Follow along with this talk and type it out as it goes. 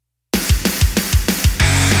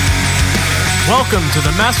Welcome to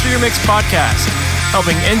the Master Your Mix podcast,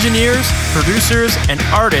 helping engineers, producers, and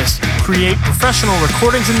artists create professional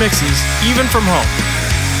recordings and mixes, even from home.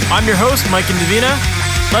 I'm your host, Mike Indovina.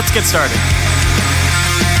 Let's get started.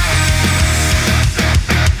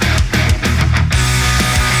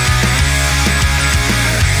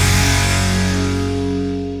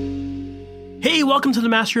 Hey, welcome to the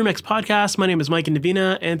Master Your Mix podcast. My name is Mike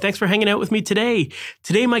Indovina, and thanks for hanging out with me today.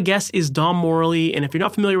 Today, my guest is Dom Morley, and if you're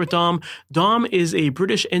not familiar with Dom is a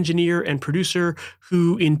British engineer and producer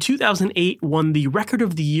who in 2008 won the Record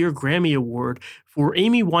of the Year Grammy Award for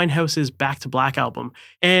Amy Winehouse's Back to Black album.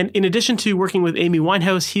 And in addition to working with Amy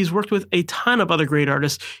Winehouse, he's worked with a ton of other great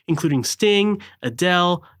artists, including Sting,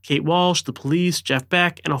 Adele, Kate Walsh, The Police, Jeff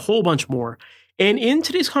Beck, and a whole bunch more. And in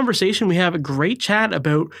today's conversation, we have a great chat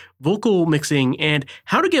about vocal mixing and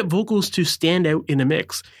how to get vocals to stand out in a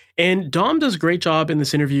mix. And Dom does a great job in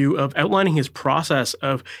this interview of outlining his process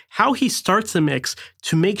of how he starts a mix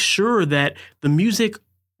to make sure that the music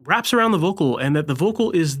wraps around the vocal and that the vocal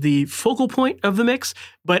is the focal point of the mix,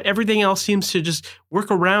 but everything else seems to just work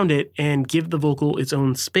around it and give the vocal its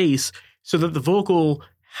own space so that the vocal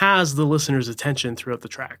has the listener's attention throughout the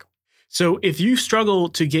track. So if you struggle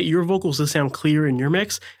to get your vocals to sound clear in your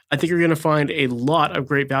mix, I think you're going to find a lot of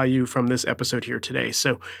great value from this episode here today.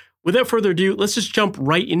 So without further ado, let's just jump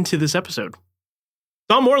right into this episode.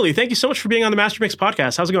 Dom Morley, thank you so much for being on the Master Mix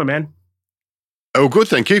podcast. How's it going, man? Oh, good.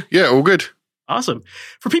 Thank you. Yeah, all good. Awesome.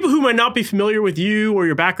 For people who might not be familiar with you or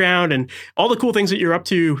your background and all the cool things that you're up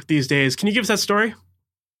to these days, can you give us that story?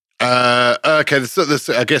 Okay. This,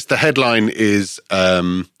 I guess the headline is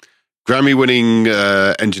Grammy-winning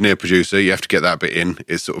engineer-producer. You have to get that bit in.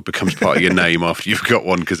 It sort of becomes part of your name after you've got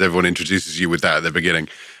one because everyone introduces you with that at the beginning.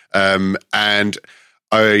 And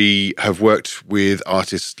I have worked with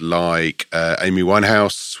artists like Amy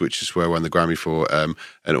Winehouse, which is where I won the Grammy for,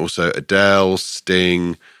 and also Adele,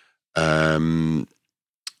 Sting.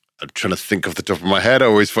 I'm trying to think off the top of my head. I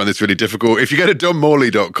always find this really difficult. If you go to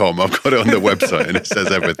dommorley.com, I've got it on the website and it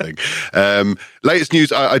says everything. Latest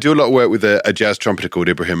news, I do a lot of work with a jazz trumpeter called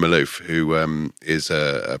Ibrahim Malouf, who is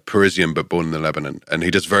a Parisian but born in Lebanon. And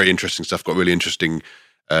he does very interesting stuff, got really interesting,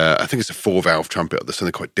 I think it's a 4-valve trumpet. There's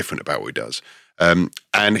something quite different about what he does.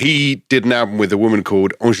 And he did an album with a woman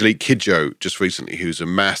called Angelique Kidjo just recently, who's a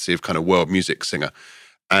massive kind of world music singer.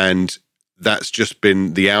 And that's just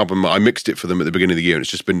been the album. I mixed it for them at the beginning of the year, and it's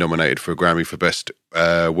just been nominated for a Grammy for Best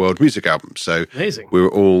World Music Album. So amazing. We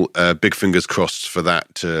were all big fingers crossed for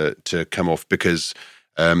that to come off because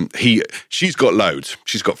she's got loads.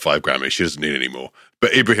 She's got 5 Grammys. She doesn't need any more.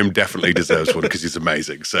 But Ibrahim definitely deserves one because he's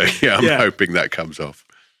amazing. So yeah, I'm hoping that comes off.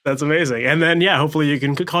 That's amazing. And then, hopefully you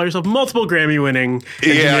can call yourself multiple Grammy-winning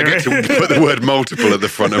engineer. Yeah, I get to put the word multiple at the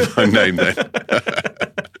front of my name then.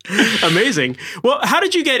 Amazing. Well, how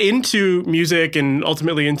did you get into music and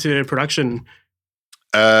ultimately into production?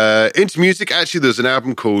 Into music, actually, there's an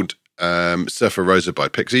album called Surfer Rosa by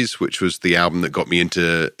Pixies, which was the album that got me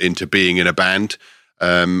into being in a band.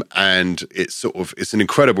 And it's an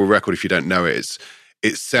incredible record if you don't know it.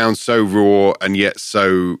 It sounds so raw and yet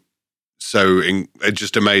so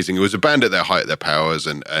just amazing. It was a band at their height, at their powers,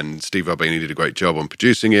 and Steve Albini did a great job on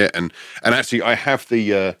producing it. And actually, I have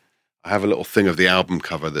a little thing of the album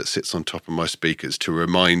cover that sits on top of my speakers to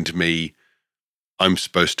remind me I'm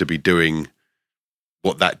supposed to be doing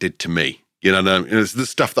what that did to me. You know, it's the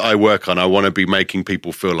stuff that I work on. I want to be making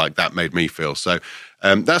people feel like that made me feel. So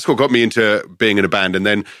that's what got me into being in a band. And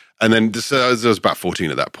then I was about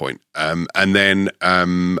 14 at that point. And then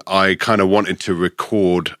I kind of wanted to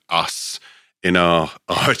record us in our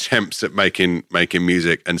attempts at making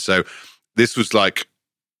music. And so this was like,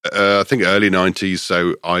 I think early 90s.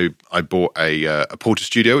 So I bought a Porter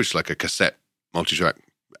Studio, which is like a cassette multi-track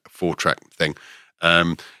 4-track thing.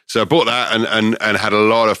 So I bought that and had a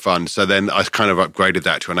lot of fun. So then I kind of upgraded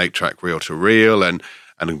that to an 8-track reel-to-reel and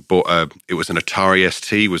bought it was an Atari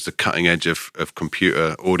ST, was the cutting edge of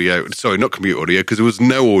computer audio. Sorry, not computer audio, because there was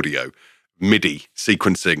no audio, MIDI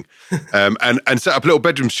sequencing. And set up a little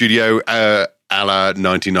bedroom studio a la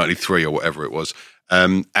 1993 or whatever it was.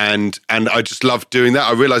 And I just loved doing that.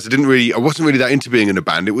 I realized I wasn't really that into being in a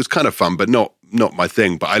band. It was kind of fun, but not my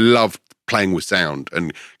thing. But I loved playing with sound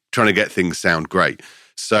and trying to get things sound great.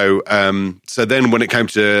 So then when it came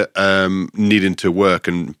to needing to work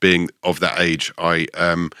and being of that age, I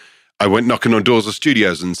went knocking on doors of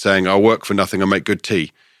studios and saying, I'll work for nothing, I'll make good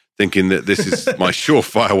tea, thinking that this is my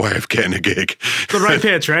surefire way of getting a gig. The right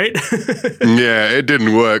pitch, right? Yeah, it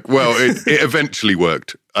didn't work. Well, it eventually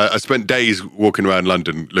worked. I spent days walking around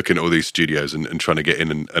London looking at all these studios and trying to get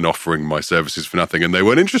in and offering my services for nothing, and they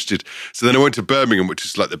weren't interested. So then I went to Birmingham, which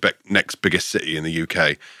is like the next biggest city in the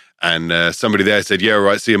UK, and somebody there said, "Yeah, all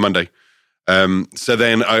right, see you Monday." So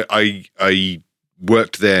then I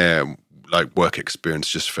worked there, like work experience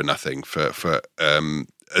just for nothing for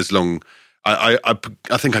as long. I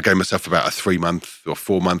think I gave myself about a 3-month or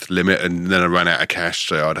 4-month limit, and then I ran out of cash,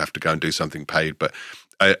 so I'd have to go and do something paid. But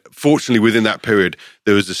fortunately, within that period,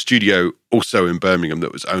 there was a studio also in Birmingham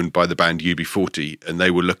that was owned by the band UB40, and they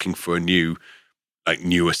were looking for a new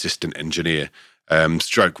assistant engineer,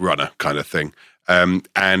 stroke runner kind of thing.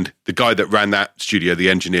 And the guy that ran that studio, the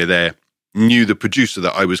engineer there, knew the producer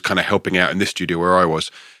that I was kind of helping out in this studio where I was.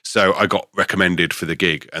 So I got recommended for the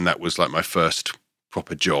gig, and that was like my first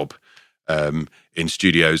proper job in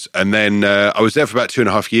studios. And then I was there for about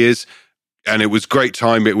 2.5 years, and it was great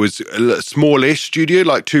time. It was a smallish studio,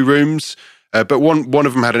 like 2 rooms, but one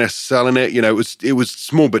of them had an SSL in it. You know, it was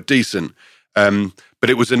small but decent. But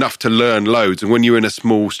it was enough to learn loads. And when you're in a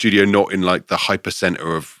small studio, not in like the hyper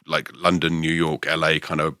center of like London, New York, LA,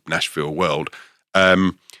 kind of Nashville world,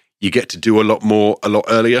 you get to do a lot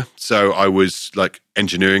earlier. So I was like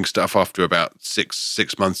engineering stuff after about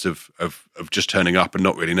six months of just turning up and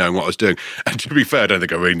not really knowing what I was doing. And to be fair, I don't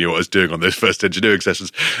think I really knew what I was doing on those first engineering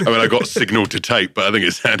sessions. I mean, I got signaled to tape, but I think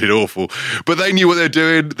it sounded awful. But they knew what they were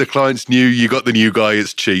doing. The clients knew, you got the new guy,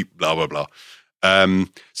 it's cheap, blah, blah, blah.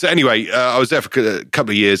 So anyway, I was there for a couple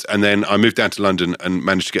of years, and then I moved down to London and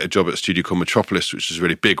managed to get a job at a studio called Metropolis, which is a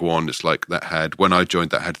really big one. It's like when I joined,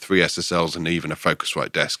 that had 3 SSLs and even a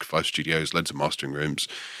Focusrite desk, 5 studios, loads of mastering rooms.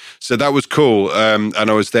 So that was cool. And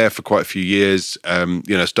I was there for quite a few years,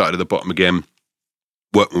 started at the bottom again,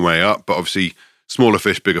 worked my way up, but obviously smaller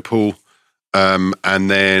fish, bigger pool. And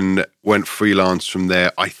then went freelance from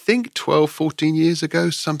there, I think 12, 14 years ago,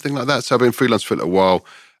 something like that. So I've been freelance for a little while.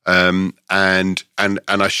 And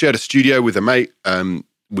I shared a studio with a mate.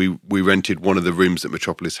 We rented one of the rooms that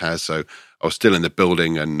Metropolis has, so I was still in the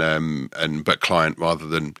building but client rather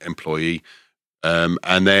than employee.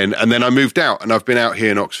 And then I moved out, and I've been out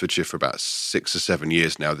here in Oxfordshire for about 6 or 7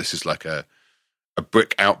 years now. This is like a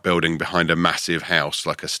brick outbuilding behind a massive house,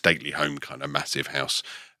 like a stately home kind of massive house.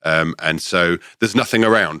 And so there's nothing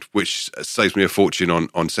around, which saves me a fortune on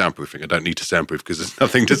soundproofing. I don't need to soundproof because there's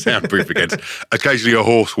nothing to soundproof against. Occasionally a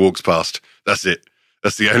horse walks past. That's it.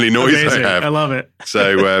 That's the only noise Amazing. I have. I love it.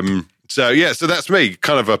 So that's me,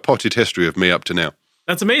 kind of a potted history of me up to now.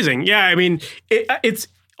 That's amazing. Yeah, I mean, it's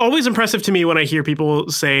always impressive to me when I hear people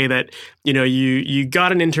say that, you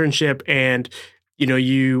got an internship and,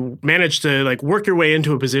 you managed to like work your way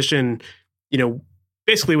into a position,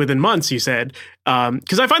 basically within months, you said,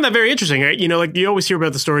 because I find that very interesting. Right? Like you always hear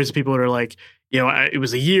about the stories of people that are like, it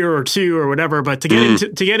was a year or 2 or whatever, but to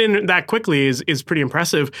get in that quickly is pretty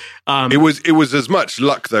impressive. It was as much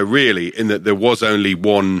luck though, really, in that there was only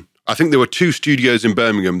one. I think there were 2 studios in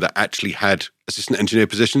Birmingham that actually had assistant engineer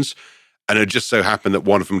positions, and it just so happened that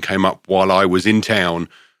one of them came up while I was in town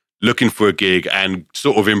looking for a gig and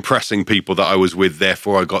sort of impressing people that I was with.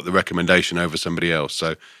 Therefore, I got the recommendation over somebody else.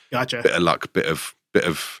 So, gotcha. Bit of luck, bit of.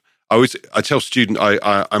 I tell students,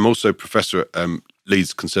 I'm also a professor at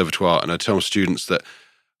Leeds Conservatoire, and I tell students that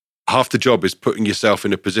half the job is putting yourself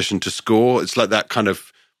in a position to score. It's like that kind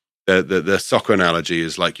of the soccer analogy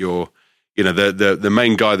is like the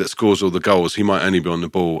main guy that scores all the goals, he might only be on the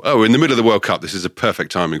ball. Oh, in the middle of the World Cup, this is a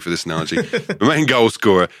perfect timing for this analogy. The main goal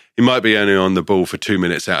scorer, he might be only on the ball for 2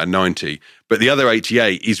 minutes out of 90, but the other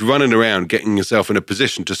 88, he's running around getting himself in a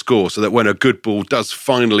position to score so that when a good ball does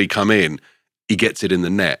finally come in, he gets it in the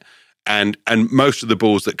net. And most of the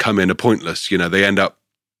balls that come in are pointless. They end up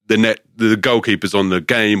the goalkeeper's on the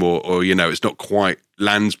game or it's not quite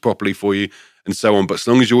lands properly for you and so on. But as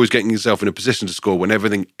long as you're always getting yourself in a position to score, when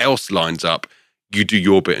everything else lines up, you do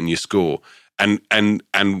your bit and you score. And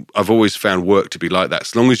I've always found work to be like that.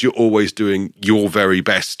 As long as you're always doing your very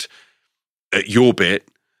best at your bit,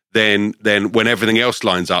 then when everything else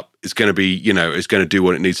lines up, it's going to be, it's going to do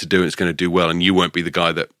what it needs to do and it's going to do well. And you won't be the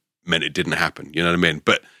guy that meant it didn't happen. You know what I mean?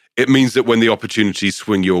 But it means that when the opportunities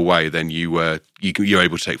swing your way, then you're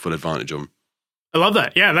able to take full advantage of them. I love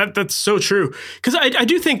that. Yeah, that's so true. Because I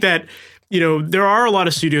do think that, there are a lot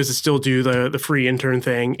of studios that still do the free intern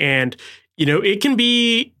thing. And, it can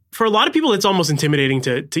be, for a lot of people, it's almost intimidating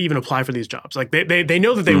to even apply for these jobs. Like they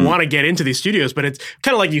know that they want to get into these studios, but it's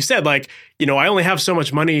kind of like you said, like, I only have so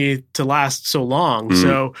much money to last so long.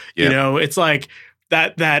 So, it's like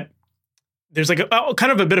that there's like a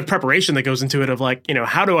kind of a bit of preparation that goes into it of like,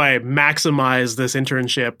 how do I maximize this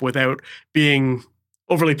internship without being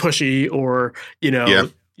overly pushy or,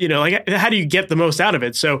 like how do you get the most out of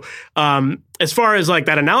it? So as far as like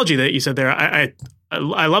that analogy that you said there, I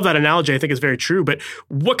I love that analogy. I think it's very true. But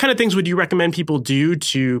what kind of things would you recommend people do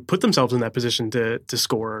to put themselves in that position to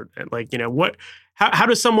score? Like, how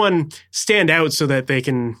does someone stand out so that they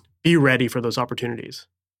can be ready for those opportunities?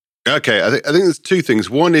 Okay, I think there's two things.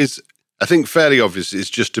 One is, I think fairly obvious, is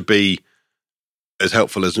just to be as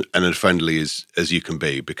helpful and as friendly as you can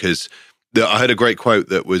be, because I heard a great quote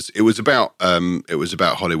that was about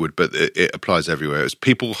Hollywood, but it applies everywhere. It was,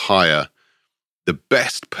 people hire the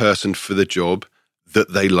best person for the job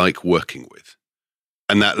that they like working with.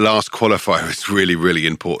 And that last qualifier is really, really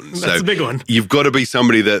important. That's a big one. You've got to be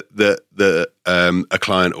somebody that a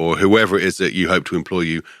client or whoever it is that you hope to employ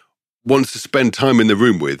you wants to spend time in the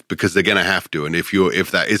room with, because they're going to have to. And if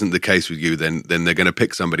that isn't the case with you, then they're going to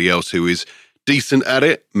pick somebody else who is decent at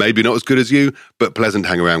it, maybe not as good as you, but pleasant to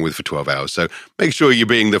hang around with for 12 hours. So make sure you're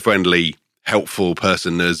being the friendly, helpful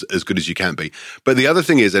person as good as you can be. But the other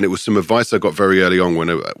thing is, and it was some advice I got very early on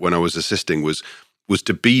when I was assisting, was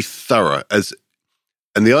to be thorough.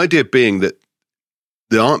 And the idea being that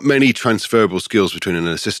there aren't many transferable skills between an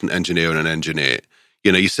assistant engineer and an engineer.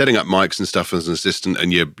 You're setting up mics and stuff as an assistant,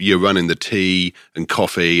 and you're running the tea and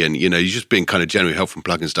coffee, and you're just being kind of generally helpful and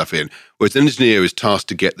plugging stuff in. Whereas an engineer is tasked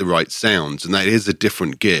to get the right sounds, and that is a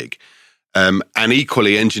different gig. And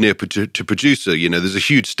equally, engineer to producer, there's a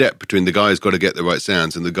huge step between the guy who's got to get the right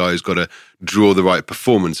sounds and the guy who's got to draw the right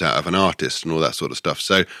performance out of an artist and all that sort of stuff.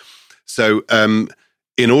 So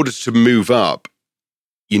in order to move up,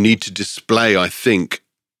 you need to display, I think,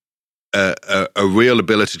 a real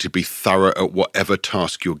ability to be thorough at whatever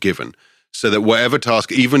task you're given, so that whatever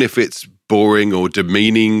task, even if it's boring or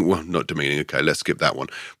demeaning, well, not demeaning, okay, let's skip that one,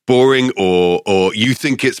 boring or you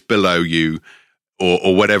think it's below you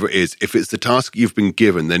or whatever it is, if it's the task you've been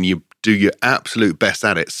given, then you do your absolute best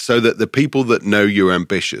at it, so that the people that know you're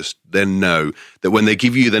ambitious then know that when they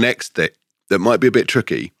give you the next thing that might be a bit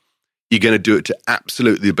tricky, you're going to do it to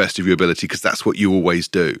absolutely the best of your ability, because that's what you always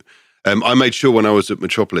do. I made sure when I was at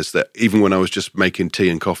Metropolis that even when I was just making tea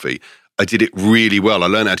and coffee, I did it really well. I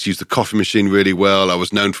learned how to use the coffee machine really well. I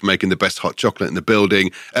was known for making the best hot chocolate in the building.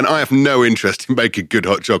 And I have no interest in making good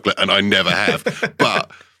hot chocolate, and I never have. But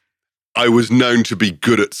I was known to be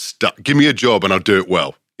good at stuff. Give me a job and I'll do it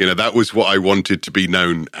well. That was what I wanted to be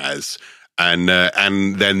known as. And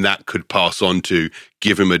then that could pass on to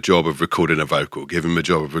give him a job of recording a vocal, give him a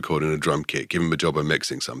job of recording a drum kit, give him a job of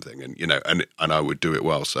mixing something, and I would do it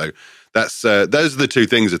well. So that's those are the two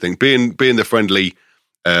things, I think: being the friendly,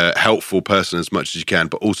 helpful person as much as you can,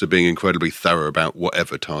 but also being incredibly thorough about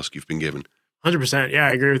whatever task you've been given. 100%. Yeah,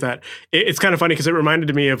 I agree with that. It's kind of funny because it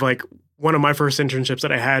reminded me of like one of my first internships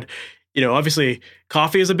that I had. Obviously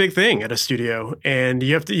coffee is a big thing at a studio, and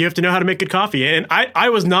you have to know how to make good coffee. And I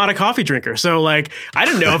was not a coffee drinker. So like, I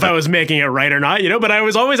didn't know if I was making it right or not, but I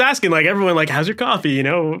was always asking like everyone, like, how's your coffee?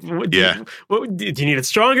 Do you need it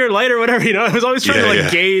stronger, lighter, whatever? I was always trying to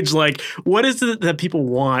gauge like, what is it that people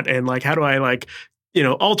want? And like, how do I like,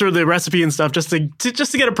 alter the recipe and stuff just to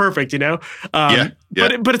get it perfect,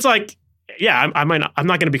 But it's like, yeah, I'm not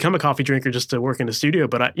going to become a coffee drinker just to work in a studio,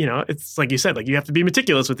 but it's like you said, like you have to be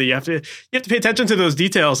meticulous with it. You have to pay attention to those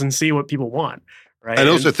details and see what people want, right? And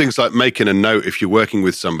also things like making a note if you're working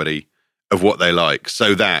with somebody of what they like,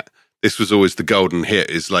 so that this was always the golden hit.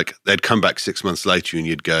 Is like they'd come back 6 months later and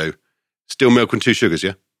you'd go, "Still milk and 2 sugars,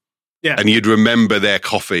 yeah." Yeah, and you'd remember their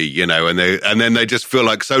coffee, and then they just feel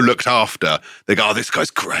like so looked after. They go, "Oh, this guy's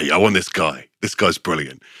great. I want this guy. This guy's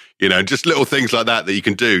brilliant." Just little things like that you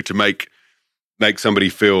can do to make somebody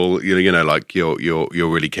feel, like you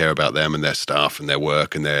really care about them and their staff and their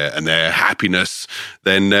work and their happiness.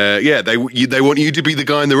 Then, they want you to be the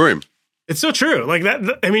guy in the room. It's so true. Like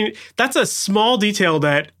that. I mean, that's a small detail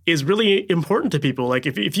that is really important to people. Like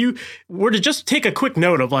if you were to just take a quick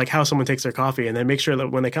note of like how someone takes their coffee, and then make sure that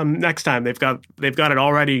when they come next time, they've got it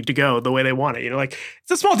all ready to go the way they want it. Like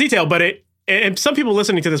it's a small detail, but and some people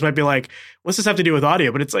listening to this might be like, what's this have to do with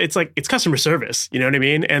audio? But it's customer service. You know what I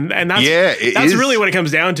mean? And that's really what it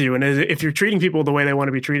comes down to. And if you're treating people the way they want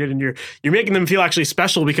to be treated, and you're making them feel actually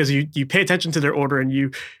special because you pay attention to their order and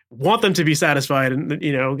you want them to be satisfied and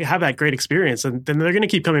have that great experience, and then they're going to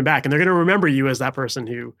keep coming back, and they're going to remember you as that person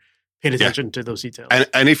who paid attention to those details.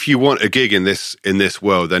 And if you want a gig in this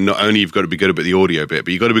world, then not only you've got to be good about the audio bit,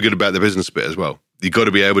 but you've got to be good about the business bit as well. You've got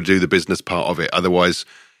to be able to do the business part of it. Otherwise,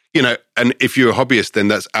 and if you're a hobbyist, then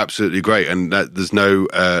that's absolutely great, and there's no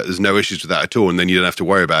issues with that at all, and then you don't have to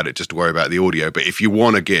worry about it, just to worry about the audio. But if you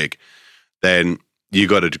want a gig, then you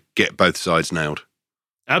got to get both sides nailed.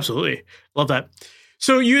 Absolutely, love that.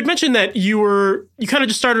 So you had mentioned that you kind of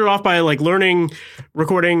just started off by like learning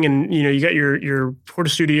recording, and you got your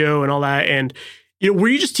Portastudio and all that, and were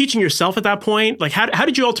you just teaching yourself at that point? Like how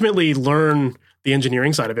did you ultimately learn the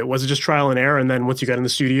engineering side of it? Was it just trial and error, and then once you got in the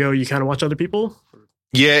studio, you kind of watch other people?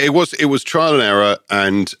 Yeah, it was trial and error,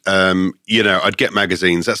 and I'd get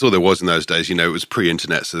magazines. That's all there was in those days. It was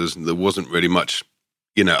pre-internet, so there wasn't really much,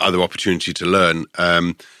 other opportunity to learn.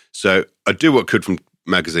 So I'd do what I could from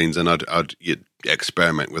magazines, and I'd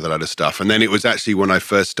experiment with a lot of stuff. And then it was actually when I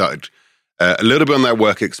first started a little bit on that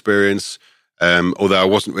work experience. Although I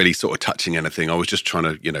wasn't really sort of touching anything, I was just trying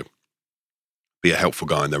to, be a helpful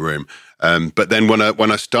guy in the room. But then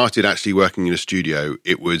when I started actually working in a studio,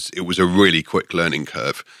 it was a really quick learning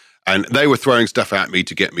curve, and they were throwing stuff at me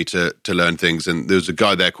to get me to learn things. And there was a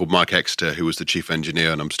guy there called Mike Exeter who was the chief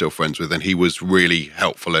engineer, and I'm still friends with, and he was really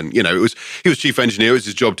helpful. And he was chief engineer; it was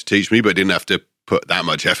his job to teach me, but didn't have to put that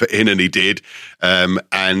much effort in, and he did.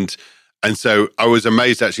 And so I was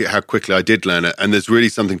amazed actually at how quickly I did learn it. And there's really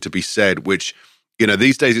something to be said, which,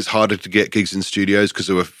 these days it's harder to get gigs in studios because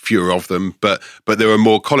there were fewer of them, but there were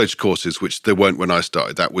more college courses, which there weren't when I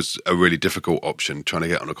started. That was a really difficult option, trying to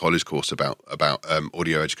get on a college course about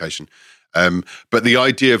audio education. But the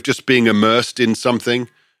idea of just being immersed in something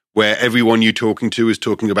where everyone you're talking to is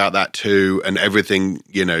talking about that too, and everything,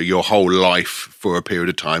 your whole life for a period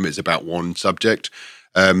of time is about one subject,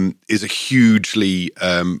 is a hugely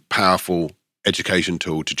powerful education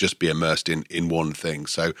tool to just be immersed in one thing.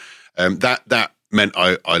 So that meant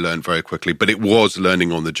I learned very quickly, but it was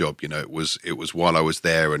learning on the job. It was while I was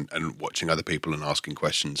there and watching other people and asking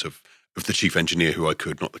questions of the chief engineer who I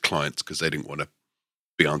could, not the clients, because they didn't want to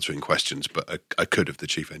be answering questions, but I could of the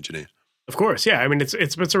chief engineer. Of course, yeah. I mean, it's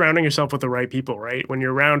about surrounding yourself with the right people, right? When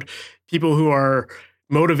you're around people who are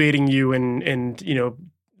motivating you and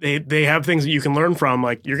they have things that you can learn from,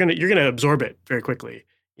 like you're gonna absorb it very quickly.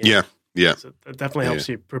 Yeah. So that definitely helps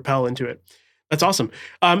you propel into it. That's awesome.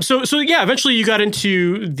 So yeah, eventually you got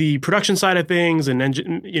into the production side of things and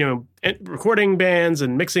recording bands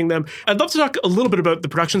and mixing them. I'd love to talk a little bit about the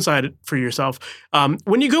production side for yourself.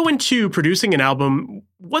 When you go into producing an album,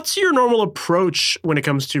 what's your normal approach when it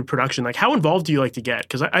comes to production? Like, how involved do you like to get?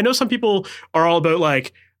 Because I know some people are all about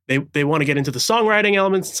like they want to get into the songwriting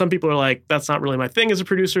elements. Some people are like, that's not really my thing as a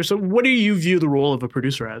producer. So what do you view the role of a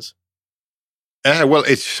producer as? Well,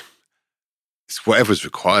 it's whatever's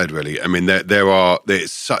required, really. I mean,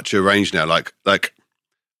 there's such a range now. Like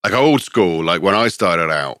old school. Like when I started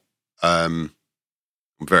out, I'm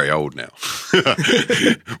very old now.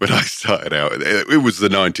 When I started out, it was the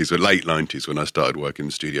 90s or late 90s when I started working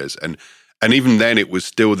in studios, and even then, it was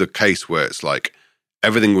still the case where it's like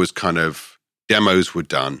everything was kind of demos were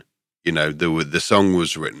done. The song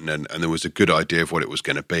was written, and there was a good idea of what it was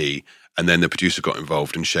going to be, and then the producer got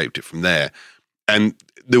involved and shaped it from there. And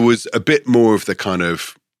there was a bit more of the kind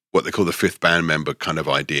of what they call the fifth band member kind of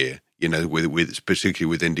idea, with particularly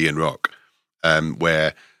with Indian rock,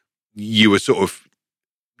 where you were sort of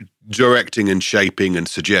directing and shaping and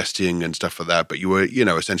suggesting and stuff like that, but you were,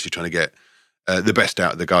 essentially trying to get the best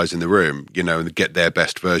out of the guys in the room, and get their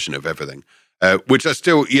best version of everything, which is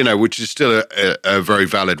still a very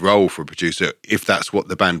valid role for a producer if that's what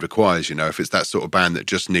the band requires. If it's that sort of band that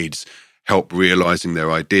just needs help realizing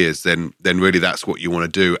their ideas, then really that's what you want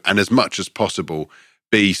to do, and as much as possible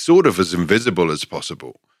be sort of as invisible as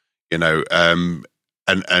possible, and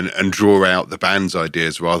draw out the band's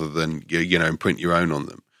ideas rather than imprint your own on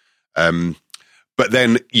them. But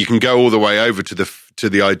then you can go all the way over to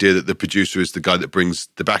the idea that the producer is the guy that brings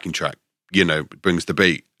the backing track, brings the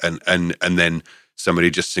beat, and then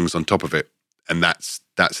somebody just sings on top of it, and that's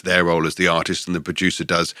their role as the artist, and the producer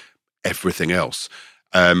does everything else.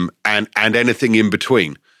 And anything in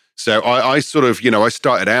between. So I sort of, I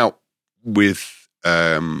started out with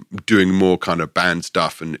doing more kind of band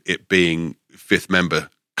stuff and it being fifth member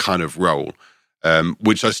kind of role,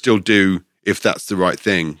 which I still do if that's the right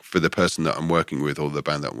thing for the person that I'm working with or the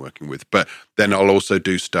band that I'm working with. But then I'll also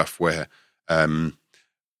do stuff where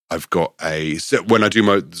I've got when I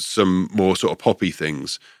do some more sort of poppy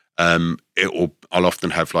things, I'll often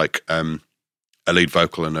have like a lead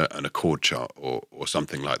vocal and a chord chart or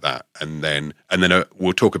something like that, and then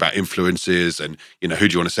we'll talk about influences and who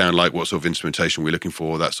do you want to sound like, what sort of instrumentation we're looking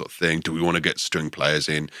for, that sort of thing. Do we want to get string players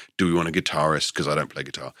in? Do we want a guitarist? Because I don't play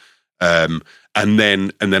guitar. And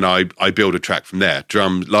then I build a track from there.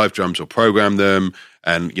 Live drums, or program them,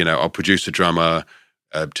 and I'll produce a drummer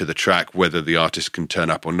to the track. Whether the artist can turn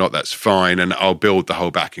up or not, that's fine, and I'll build the whole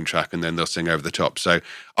backing track, and then they'll sing over the top. So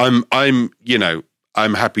I'm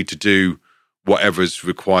happy to do whatever's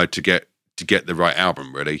required to get the right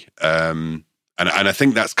album, really. And I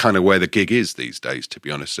think that's kind of where the gig is these days, to be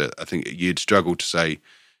honest. I think you'd struggle to say,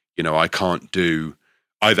 I can't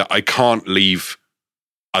leave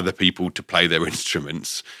other people to play their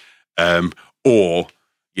instruments, or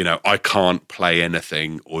I can't play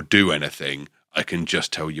anything or do anything. I can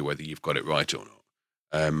just tell you whether you've got it right or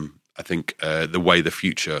not. I think the way the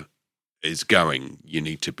future is going, you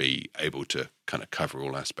need to be able to kind of cover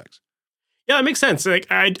all aspects. Yeah, it makes sense. Like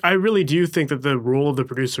I really do think that the role of the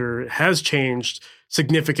producer has changed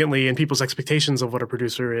significantly, and people's expectations of what a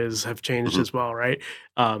producer is have changed as well, right?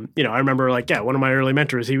 I remember one of my early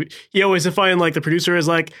mentors, he always defined like the producer as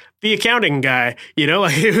like the accounting guy,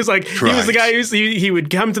 like it was like he was the guy he would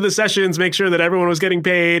come to the sessions, make sure that everyone was getting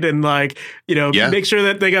paid, and make sure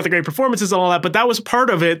that they got the great performances and all that. But that was part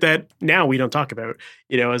of it that now we don't talk about,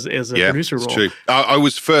 as a producer role. True. I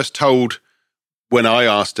was first told when I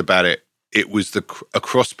asked about it, it was a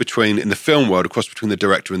cross between, in the film world, a cross between the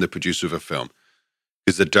director and the producer of a film.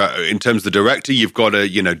 Because in terms of the director, you've got to,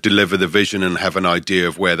 deliver the vision and have an idea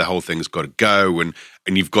of where the whole thing's got to go. And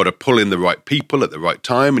you've got to pull in the right people at the right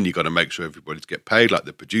time. And you've got to make sure everybody's get paid like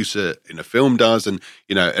the producer in a film does. And,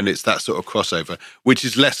 and it's that sort of crossover, which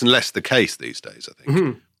is less and less the case these days, I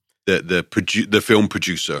think. The film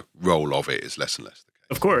producer role of it is less and less the case.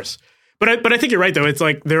 Of course. But I think you're right, though. It's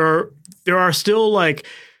like there are still like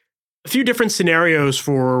a few different scenarios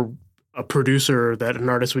for a producer that an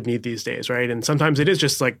artist would need these days, right? And sometimes it is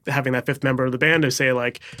just like having that fifth member of the band to say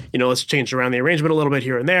like, let's change around the arrangement a little bit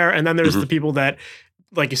here and there. And then there's the people that,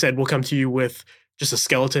 like you said, will come to you with just a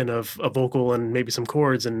skeleton of a vocal and maybe some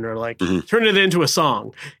chords and are like, turn it into a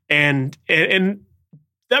song. And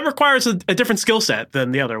that requires a different skill set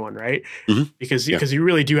than the other one, right? Because you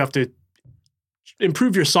really do have to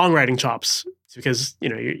improve your songwriting chops, because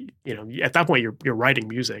at that point you're writing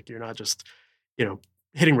music. You're not just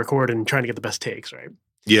hitting record and trying to get the best takes, right?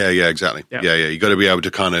 Yeah, exactly. Yeah. You got to be able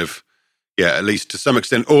to kind of at least to some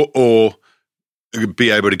extent, or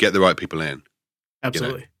be able to get the right people in.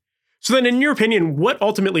 Absolutely. So then, in your opinion, what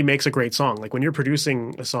ultimately makes a great song? Like when you're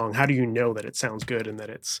producing a song, how do you know that it sounds good and that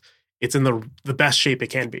it's in the best shape it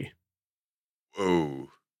can be? Ooh,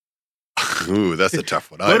 that's a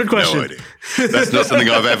tough one. Loaded question. No idea. That's not something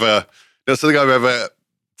I've ever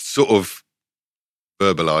sort of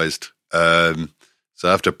verbalized. So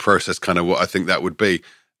I have to process kind of what I think that would be.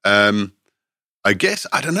 I guess,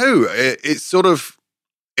 I don't know. It's sort of,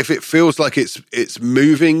 if it feels like it's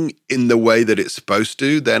moving in the way that it's supposed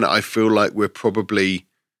to, then I feel like we probably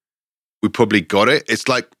got it. It's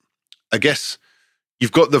like, I guess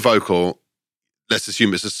you've got the vocal. Let's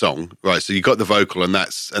assume it's a song, right? So you got the vocal, and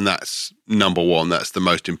that's number one. That's the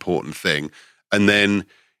most important thing. And then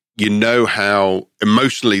how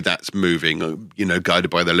emotionally that's moving,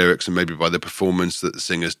 guided by the lyrics and maybe by the performance that the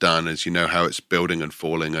singer's done, as how it's building and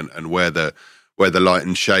falling and where the light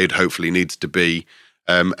and shade hopefully needs to be.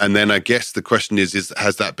 And then I guess the question is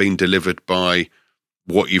has that been delivered by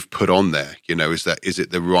what you've put on there? Is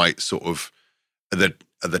it the right sort of, are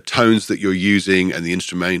the tones that you're using and the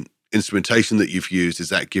instrumentation that you've used, is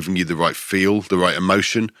that giving you the right feel, the right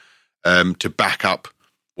emotion to back up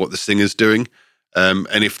what the singer's doing?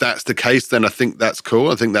 And if that's the case, then I think that's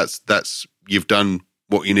cool. I think that's you've done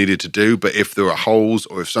what you needed to do. But if there are holes,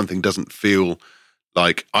 or if something doesn't feel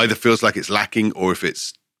like, either feels like it's lacking, or if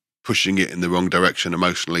it's pushing it in the wrong direction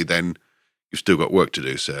emotionally, then you've still got work to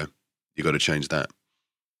do. So you got to change that.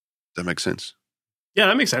 Does that make sense? Yeah,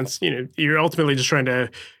 that makes sense. You're ultimately just trying to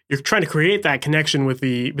create that connection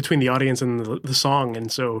between the audience and the song.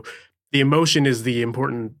 And so the emotion is the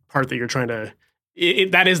important part that you're trying to,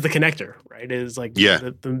 that is the connector, right? It is like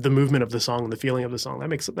the movement of the song and the feeling of the song. That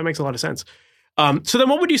makes a lot of sense. So then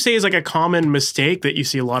what would you say is like a common mistake that you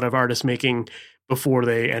see a lot of artists making before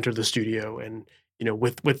they enter the studio and,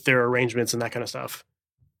 with their arrangements and that kind of stuff?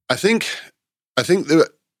 I think that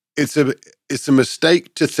it's a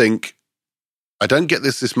mistake to think, I don't get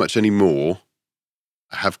this much anymore.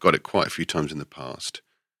 I have got it quite a few times in the past,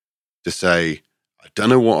 to say, I don't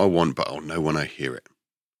know what I want, but I'll know when I hear it.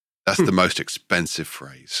 That's the most expensive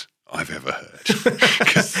phrase I've ever heard.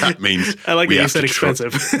 Because that means I like that you said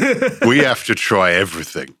expensive. We have to try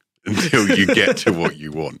everything until you get to what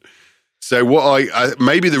you want. So what I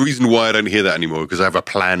maybe the reason why I don't hear that anymore, because I have a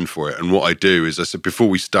plan for it. And what I do is, I said, before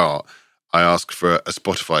we start, I ask for a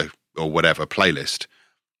Spotify or whatever playlist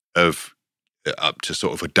of up to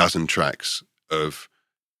sort of a dozen tracks of,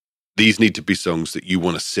 these need to be songs that you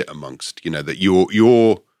want to sit amongst, that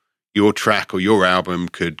your track or your album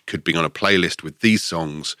could be on a playlist with these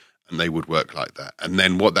songs, and they would work like that. And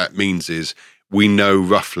then what that means is we know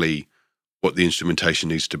roughly what the instrumentation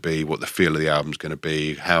needs to be, what the feel of the album's going to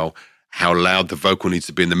be, how loud the vocal needs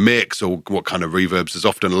to be in the mix, or what kind of reverbs. There's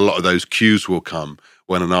often a lot of those cues will come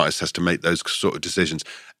when an artist has to make those sort of decisions.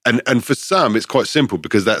 And for some, it's quite simple,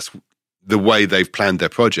 because that's the way they've planned their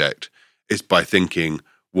project, is by thinking,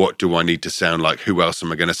 what do I need to sound like? Who else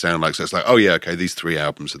am I going to sound like? So it's like, oh yeah, okay, these 3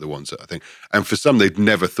 albums are the ones that I think. And for some, they've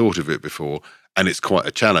never thought of it before, and it's quite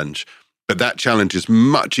a challenge. But that challenge is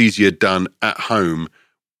much easier done at home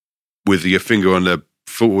with your finger on the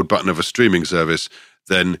forward button of a streaming service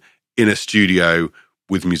than in a studio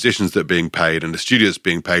with musicians that are being paid and the studio's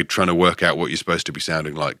being paid trying to work out what you're supposed to be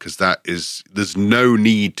sounding like. Because there's no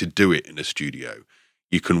need to do it in a studio.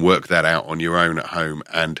 You can work that out on your own at home,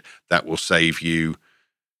 and that will save you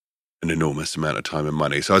an enormous amount of time and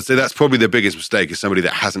money. So I'd say that's probably the biggest mistake, is somebody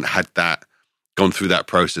that hasn't had that, gone through that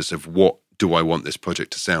process of what do I want this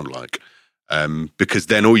project to sound like? Because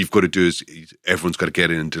then all you've got to do is everyone's got to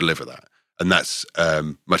get in and deliver that. And that's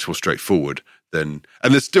much more straightforward and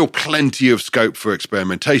there's still plenty of scope for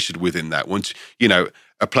experimentation within that. Once, a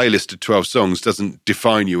playlist of 12 songs doesn't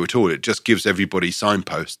define you at all. It just gives everybody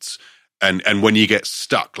signposts. And when you get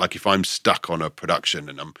stuck, like if I'm stuck on a production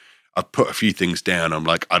and I've put a few things down, I'm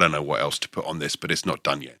like, I don't know what else to put on this, but it's not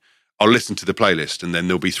done yet. I'll listen to the playlist and then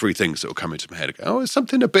there'll be 3 things that will come into my head and go, oh, it's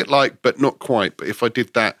something a bit like, but not quite. But if I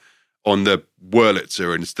did that on the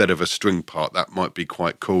Wurlitzer instead of a string part, that might be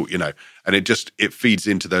quite cool, and it feeds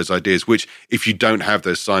into those ideas, which if you don't have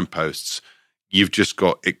those signposts, you've just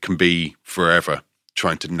got, it can be forever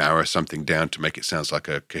trying to narrow something down to make it sound like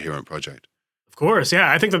a coherent project. Of course.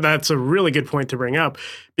 Yeah. I think that's a really good point to bring up,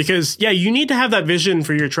 because you need to have that vision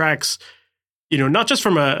for your tracks, not just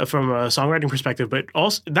from a songwriting perspective, but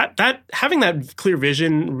also that having that clear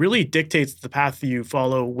vision really dictates the path you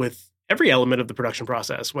follow with every element of the production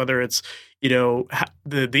process, whether it's,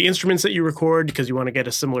 the instruments that you record because you want to get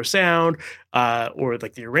a similar sound, or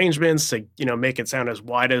like the arrangements to, make it sound as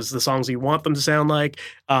wide as the songs you want them to sound like.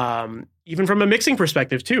 Even from a mixing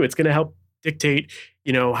perspective too, it's going to help dictate,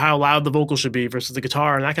 how loud the vocal should be versus the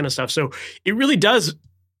guitar and that kind of stuff. So it really does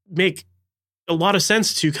make a lot of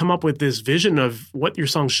sense to come up with this vision of what your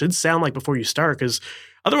song should sound like before you start, because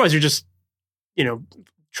otherwise you're just,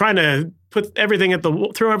 trying to throw everything at the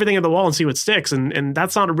wall and see what sticks, and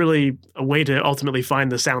that's not really a way to ultimately find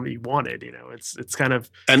the sound that you wanted. It's kind of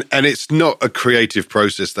and it's not a creative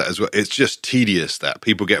process that as well. It's just tedious that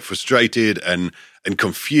people get frustrated and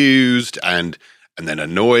confused and then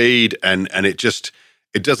annoyed, and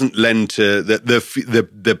it doesn't lend to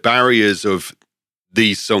the barriers of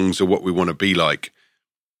these songs are what we want to be like.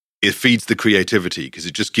 It feeds the creativity because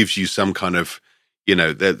it just gives you some kind of,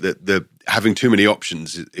 the having too many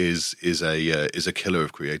options is a killer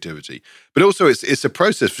of creativity. But also it's a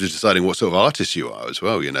process for deciding what sort of artist you are as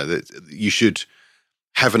well. That you should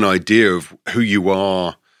have an idea of who you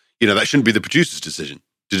are. That shouldn't be the producer's decision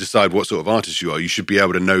to decide what sort of artist you are. You should be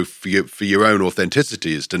able to know for your own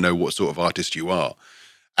authenticity is to know what sort of artist you are.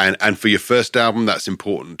 And for your first album, that's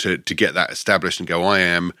important to get that established and go, I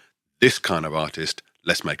am this kind of artist.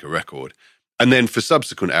 Let's make a record. And then for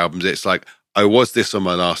subsequent albums, it's like, I was this on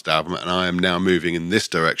my last album and I am now moving in this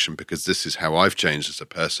direction because this is how I've changed as a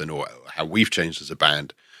person or how we've changed as a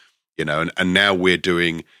band, and now we're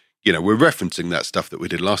doing, we're referencing that stuff that we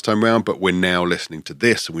did last time around, but we're now listening to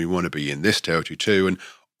this and we want to be in this territory too. And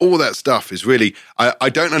all that stuff is really, I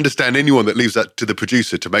don't understand anyone that leaves that to the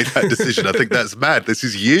producer to make that decision. I think that's mad. This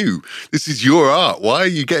is you. This is your art. Why are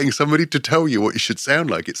you getting somebody to tell you what you should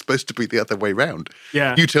sound like? It's supposed to be the other way around.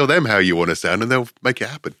 Yeah. You tell them how you want to sound and they'll make it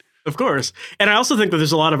happen. Of course. And I also think that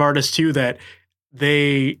there's a lot of artists too that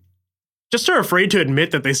they just are afraid to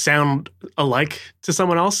admit that they sound alike to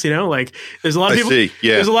someone else, like there's a lot of people,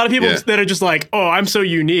 there's a lot of people that are just like, oh, I'm so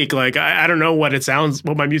unique. Like, I don't know what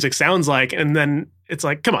my music sounds like. And then it's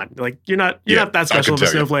like, come on, like you're not that special of a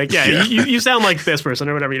snowflake. You sound like this person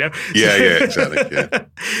or whatever, Yeah, exactly. Yeah.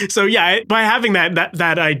 So by having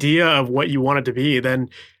that idea of what you want it to be, then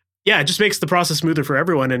it just makes the process smoother for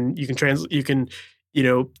everyone. And you can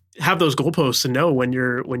have those goalposts and know when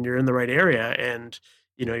you're in the right area and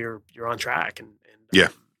you're on track and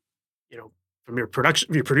from your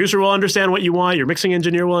producer will understand what you want, your mixing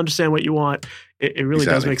engineer will understand what you want. It really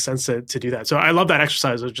does make sense to do that. So I love that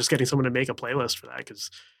exercise of just getting someone to make a playlist for that,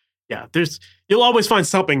 because you'll always find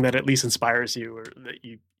something that at least inspires you or that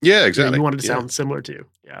you you want it to sound similar to.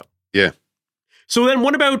 Yeah. So then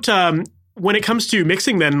what about when it comes to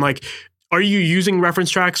mixing then, like, are you using reference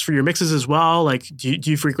tracks for your mixes as well? Like, do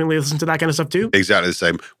you frequently listen to that kind of stuff too? Exactly the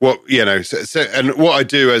same. Well, and what I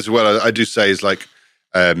do as well, I do say is like,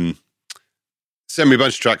 send me a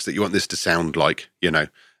bunch of tracks that you want this to sound like,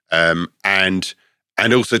 and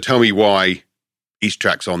also tell me why each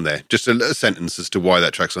track's on there. Just a sentence as to why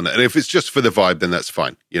that track's on there. And if it's just for the vibe, then that's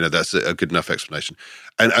fine. That's a good enough explanation.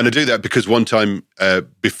 And I do that because one time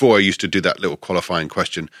before I used to do that little qualifying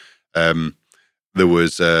question, there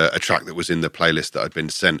was a track that was in the playlist that I'd been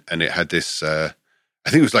sent, and it had this I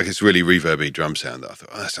think it was like this really reverby drum sound that I thought,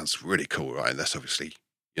 oh, that sounds really cool, right? And that's obviously,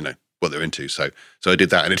 what they're into. So I did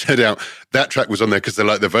that, and it turned out that track was on there because they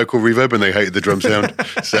like the vocal reverb and they hated the drum sound.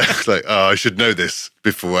 So it's like, oh, I should know this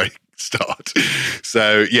before I start.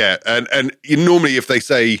 So yeah, and normally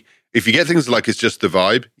if you get things like it's just the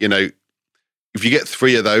vibe, if you get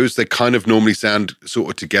 3 of those, they kind of normally sound sort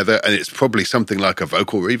of together, and it's probably something like a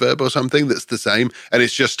vocal reverb or something that's the same. And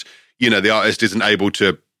it's just, the artist isn't able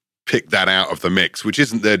to pick that out of the mix, which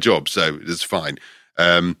isn't their job, so it's fine.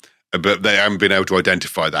 But they haven't been able to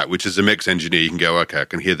identify that, which as a mix engineer, you can go, okay, I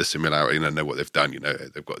can hear the similarity and I know what they've done.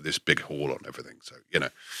 They've got this big hall on everything. So,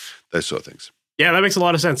 those sort of things. Yeah, that makes a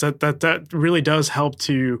lot of sense. That really does help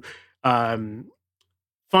to find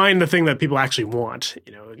the thing that people actually want,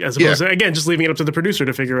 as opposed to, again, just leaving it up to the producer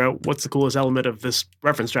to figure out what's the coolest element of this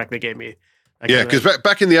reference track they gave me. Yeah, because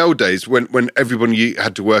back in the old days, when everybody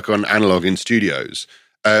had to work on analog in studios,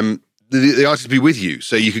 the artist would be with you.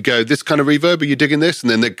 So you could go, this kind of reverb, are you digging this? And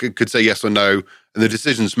then they could say yes or no, and the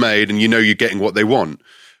decision's made, and you're getting what they want.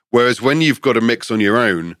 Whereas when you've got a mix on your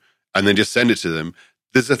own and then just send it to them,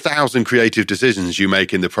 there's 1,000 creative decisions you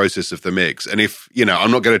make in the process of the mix. And if,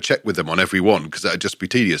 I'm not going to check with them on every one because that would just be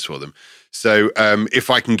tedious for them. So if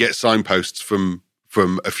I can get signposts from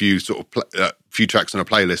a few sort of few tracks on a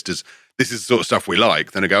playlist as this is the sort of stuff we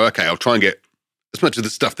like, then I go, okay, I'll try and get as much of the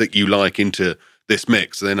stuff that you like into this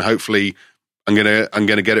mix, and then hopefully I'm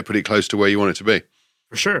gonna get it pretty close to where you want it to be.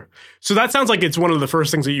 For sure. So that sounds like it's one of the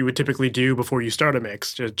first things that you would typically do before you start a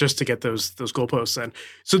mix, just to get those goalposts in.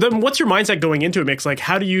 So then what's your mindset going into a mix? Like,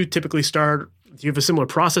 how do you typically start? Do you have a similar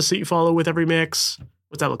process that you follow with every mix?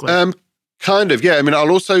 What's that look like? Kind of, yeah. I mean, I'll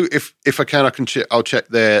also, if I can, I'll check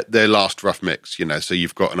their last rough mix, so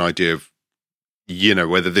you've got an idea of,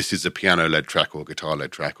 whether this is a piano-led track or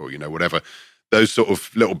guitar-led track or, whatever. Those sort of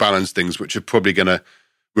little balance things, which are probably going to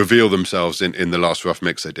reveal themselves in the last rough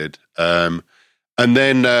mix they did. And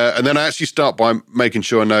then I actually start by making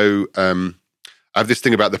sure I know. I have this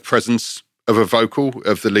thing about the presence of a vocal,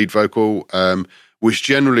 of the lead vocal, which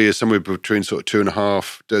generally is somewhere between sort of 2 and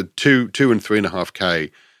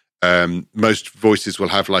 3.5K. Most voices will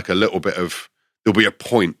have like a little bit of. There'll be a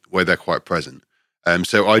point where they're quite present.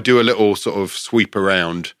 So I do a little sort of sweep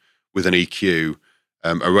around with an EQ.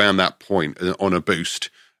 Around that point on a boost,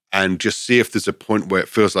 and just see if there's a point where it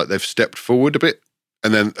feels like they've stepped forward a bit,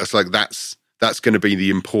 and then it's like that's going to be the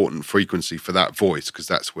important frequency for that voice because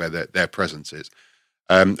that's where their presence is.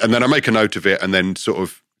 And then I make a note of it, and then sort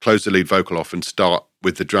of close the lead vocal off and start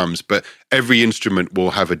with the drums. But every instrument will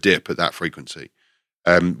have a dip at that frequency,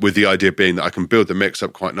 with the idea being that I can build the mix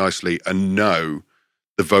up quite nicely and know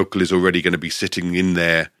the vocal is already going to be sitting in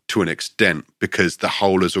there to an extent because the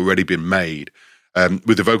hole has already been made.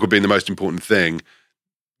 With the vocal being the most important thing,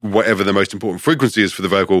 whatever the most important frequency is for the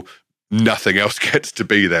vocal, nothing else gets to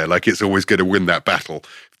be there. Like it's always going to win that battle.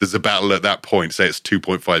 If there's a battle at that point, say it's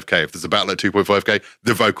 2.5K. If there's a battle at 2.5K,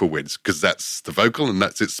 the vocal wins because that's the vocal and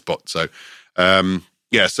that's its spot. So,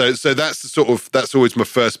 so that's always my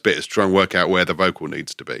first bit is try and work out where the vocal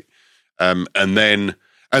needs to be. And then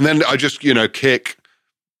I just, kick,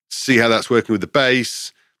 see how that's working with the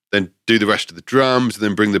bass, then do the rest of the drums, and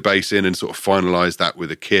then bring the bass in and sort of finalize that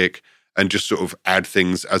with a kick and just sort of add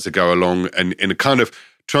things as I go along and in a kind of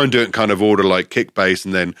try and do it in kind of order like kick, bass,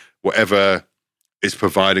 and then whatever is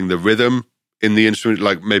providing the rhythm in the instrument,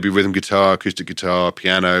 like maybe rhythm guitar, acoustic guitar,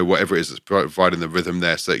 piano, whatever it is that's providing the rhythm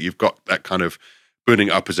there so that you've got that kind of building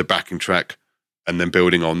up as a backing track and then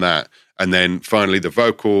building on that. And then finally the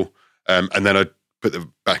vocal, and then I put the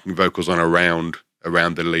backing vocals on around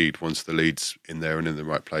the lead once the lead's in there and in the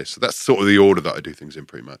right place. So that's sort of the order that I do things in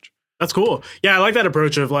pretty much. That's cool. Yeah, I like that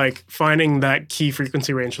approach of like finding that key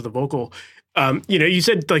frequency range for the vocal. You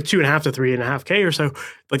said like 2.5 to 3.5K or so.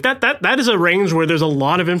 Like that is a range where there's a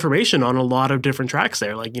lot of information on a lot of different tracks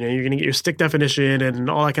there. Like, you're going to get your stick definition and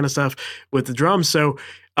all that kind of stuff with the drums. So,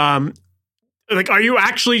 like, are you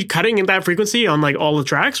actually cutting in that frequency on like all the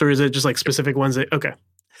tracks, or is it just like specific ones that, okay.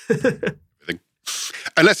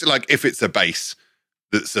 Unless if it's a bass,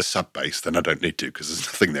 that's a sub bass, then I don't need to because there's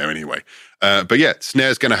nothing there anyway. But yeah,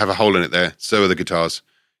 snare's going to have a hole in it there. So are the guitars.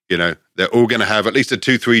 They're all going to have at least a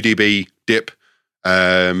 2-3 dB dip,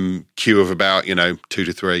 Q of about 2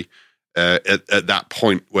 to 3 at that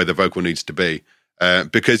point where the vocal needs to be.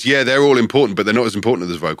 Because they're all important, but they're not as important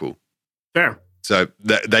as the vocal. Fair. So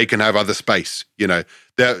they can have other space.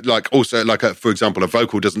 They're like also like for example, a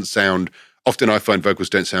vocal doesn't sound. Often I find vocals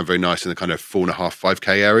don't sound very nice in the kind of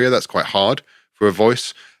 4.5-5K area. That's quite hard for a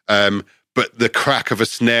voice. But the crack of a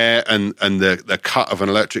snare and the cut of an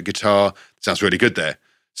electric guitar sounds really good there.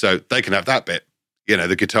 So they can have that bit.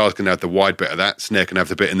 the guitar's going to have the wide bit of that, snare can have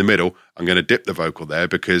the bit in the middle. I'm going to dip the vocal there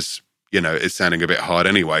because, it's sounding a bit hard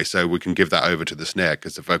anyway. So we can give that over to the snare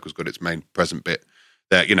because the vocal's got its main present bit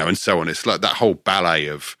there, and so on. It's like that whole ballet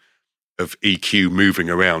of EQ moving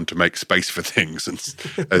around to make space for things and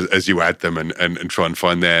as you add them and try and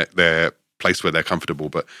find their place where they're comfortable.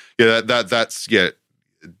 But the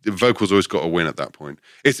vocals always got to win at that point.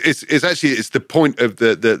 It's the point of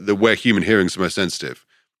the where human hearing is the most sensitive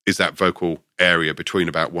is that vocal area between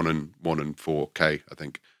about 1 and 4K, I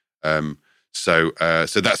think. So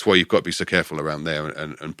that's why you've got to be so careful around there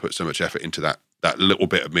and put so much effort into that little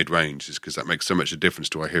bit of mid range, is because that makes so much a difference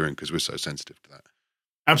to our hearing because we're so sensitive to that.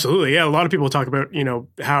 Absolutely, yeah. A lot of people talk about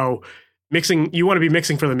how mixing. You want to be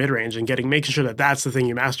mixing for the mid range and making sure that that's the thing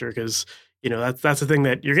you master, because that's the thing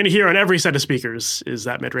that you're going to hear on every set of speakers is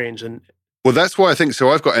that mid range. And well, that's why I think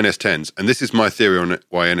so. I've got NS10s, and this is my theory on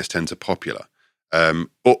why NS10s are popular,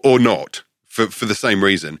 or not for the same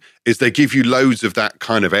reason, is they give you loads of that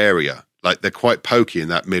kind of area. Like they're quite pokey in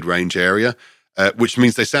that mid range area, which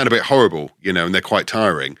means they sound a bit horrible, and they're quite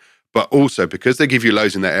tiring. But also because they give you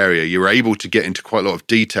loads in that area, you're able to get into quite a lot of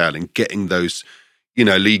detail in getting those,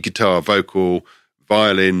 lead guitar, vocal,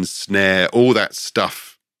 violin, snare, all that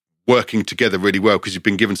stuff working together really well because you've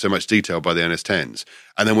been given so much detail by the NS10s.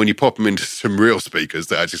 And then when you pop them into some real speakers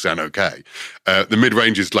that actually sound okay, the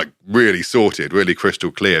mid-range is like really sorted, really crystal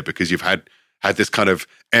clear because you've had this kind of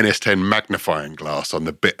NS10 magnifying glass on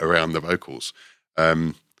the bit around the vocals.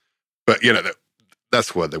 But,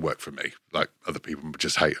 that's why they work for me. Like other people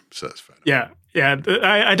just hate them, so that's fair enough. Yeah.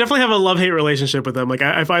 I definitely have a love-hate relationship with them. Like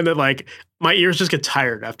I find that like my ears just get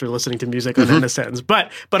tired after listening to music on NS10s.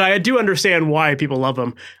 But I do understand why people love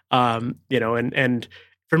them. And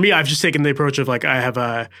for me, I've just taken the approach of like I have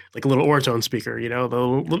a little Ortone speaker, the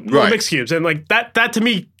little mix cubes, and like that to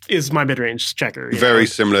me is my mid-range checker. Very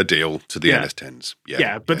similar deal to the NS10s.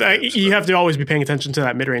 But you have to always be paying attention to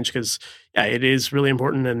that mid-range because it is really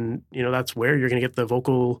important, and that's where you're going to get the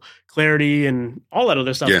vocal clarity and all that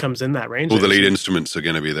other stuff comes in that range. All the lead instruments are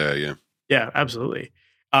going to be there. Yeah, absolutely.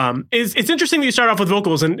 It's interesting that you start off with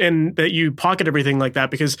vocals and that you pocket everything like that,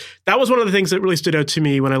 because that was one of the things that really stood out to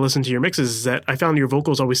me when I listened to your mixes, is that I found your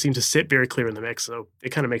vocals always seem to sit very clear in the mix. So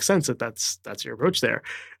it kind of makes sense that that's your approach there.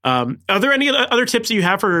 Are there any other tips that you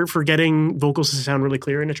have for getting vocals to sound really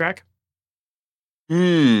clear in a track?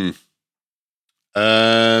 I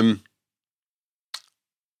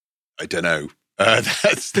don't know.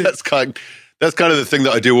 That's kind of the thing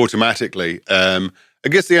that I do automatically. I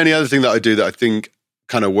guess the only other thing that I do that I think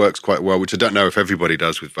kind of works quite well, which I don't know if everybody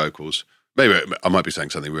does with vocals. Maybe I might be saying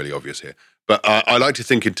something really obvious here, but I like to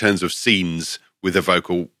think in terms of scenes with a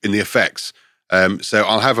vocal in the effects. So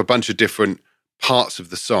I'll have a bunch of different parts of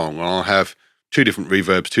the song. I'll have 2 different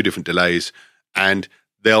reverbs, 2 different delays, and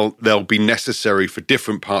they'll be necessary for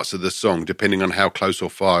different parts of the song, depending on how close or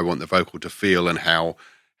far I want the vocal to feel and how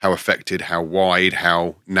affected, how wide,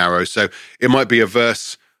 how narrow. So it might be a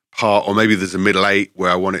verse part, or maybe there's a middle 8 where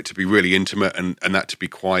I want it to be really intimate and that to be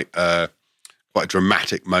quite a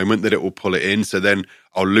dramatic moment that it will pull it in. So then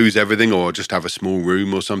I'll lose everything, or just have a small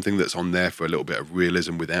room or something that's on there for a little bit of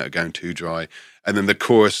realism without it going too dry. And then the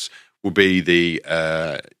chorus will be the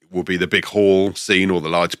big hall scene or the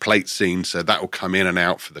large plate scene. So that will come in and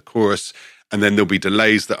out for the chorus. And then there'll be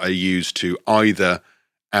delays that I use to either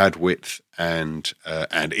add width and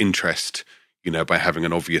interest, by having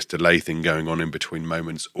an obvious delay thing going on in between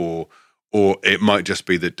moments, or it might just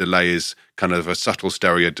be that delay is kind of a subtle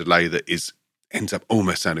stereo delay that ends up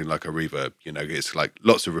almost sounding like a reverb. It's like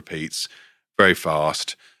lots of repeats, very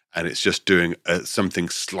fast, and it's just doing something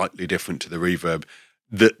slightly different to the reverb.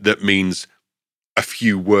 That means a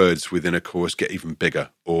few words within a chorus get even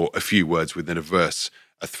bigger, or a few words within a verse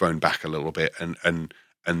are thrown back a little bit, and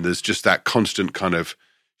there's just that constant kind of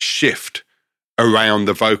shift around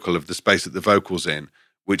the vocal of the space that the vocal's in,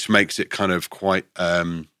 which makes it kind of quite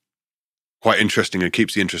interesting and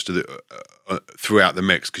keeps the interest of throughout the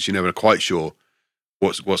mix, because you're never quite sure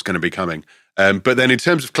what's going to be coming. But then in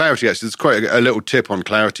terms of clarity, actually, there's quite a little tip on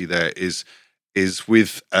clarity there is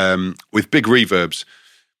with big reverbs.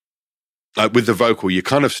 Like with the vocal, you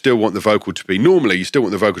kind of still want the vocal to be, normally you still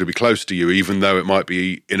want the vocal to be close to you, even though it might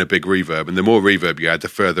be in a big reverb. And the more reverb you add, the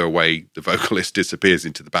further away the vocalist disappears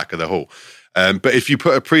into the back of the hall. But if you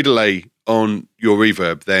put a pre-delay on your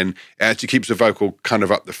reverb, then it actually keeps the vocal kind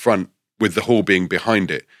of up the front with the hall being behind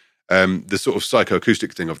it. The sort of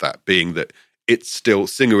psychoacoustic thing of that being that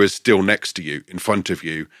singer is still next to you, in front of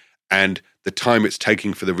you, and the time it's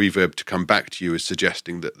taking for the reverb to come back to you is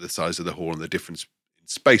suggesting that the size of the hall and the difference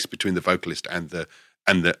space between the vocalist and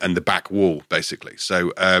the back wall, basically.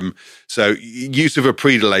 So use of a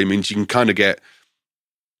pre-delay means you can kind of get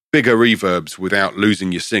bigger reverbs without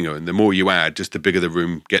losing your singer. And the more you add, just the bigger the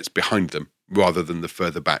room gets behind them rather than the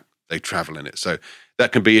further back they travel in it. So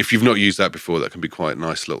that can be, if you've not used that before, that can be quite a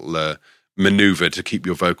nice little maneuver to keep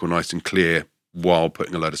your vocal nice and clear while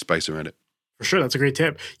putting a load of space around it. For sure. That's a great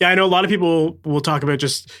tip. Yeah, I know a lot of people will talk about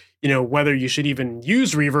just, whether you should even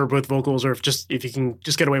use reverb with vocals or if you can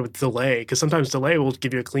just get away with delay, because sometimes delay will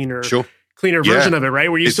give you a cleaner version of it,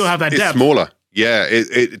 right? Where you still have that depth. It's smaller. Yeah,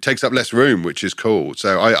 it takes up less room, which is cool.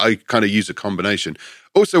 So I kind of use a combination.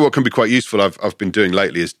 Also, what can be quite useful, I've been doing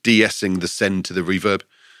lately, is de-essing the send to the reverb.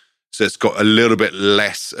 So it's got a little bit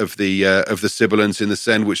less of the sibilance in the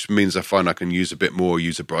send, which means I find I can use a bit more,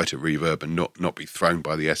 use a brighter reverb, and not be thrown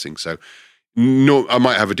by the essing. So I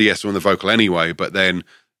might have a de-esser on the vocal anyway, but then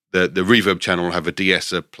the reverb channel will have a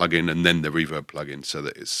de-esser plugin and then the reverb plugin, so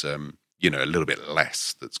that it's a little bit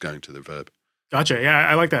less that's going to the verb. Gotcha. Yeah,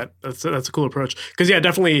 I like that. That's a cool approach. Because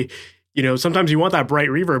definitely, sometimes you want that bright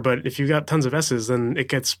reverb, but if you've got tons of S's, then it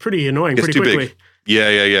gets pretty annoying pretty quickly. Big.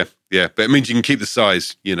 Yeah. But it means you can keep the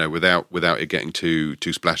size, without it getting too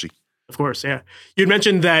splashy. Of course, yeah. You'd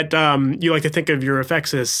mentioned that you like to think of your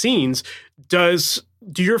effects as scenes. Do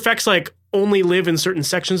your effects only live in certain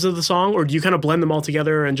sections of the song, or do you kind of blend them all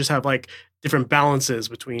together and just have different balances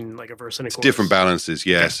between a verse and a chorus? Different balances,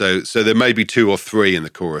 yeah. Okay. So there may be 2 or 3 in the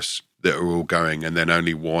chorus that are all going, and then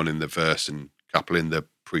only 1 in the verse and a couple in the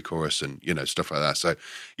pre-chorus and stuff like that. So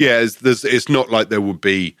yeah, it's not like there would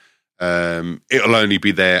be it'll only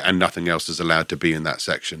be there and nothing else is allowed to be in that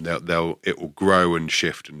section. It will grow and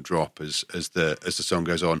shift and drop as the song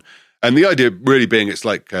goes on. And the idea really being, it's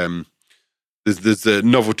like there's the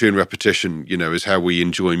novelty and repetition, is how we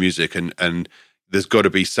enjoy music, and there's got to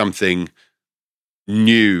be something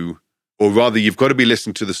new, or rather you've got to be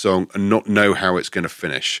listening to the song and not know how it's going to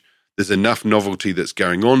finish. There's enough novelty that's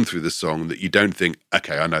going on through the song that you don't think,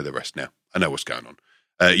 okay, I know the rest now. I know what's going on.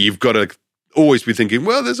 You've got to always be thinking,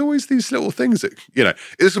 well, there's always these little things that,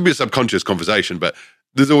 this will be a subconscious conversation, but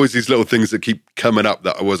there's always these little things that keep coming up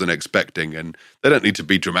that I wasn't expecting. And they don't need to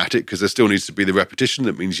be dramatic, because there still needs to be the repetition.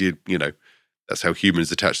 That means that's how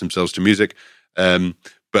humans attach themselves to music.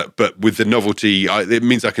 But with the novelty, it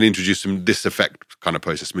means I can introduce this effect kind of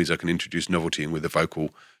process means I can introduce novelty in with the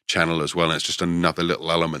vocal channel as well. And it's just another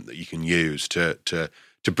little element that you can use to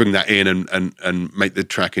bring that in and make the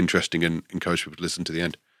track interesting and encourage people to listen to the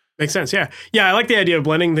end. Makes sense. Yeah. Yeah. I like the idea of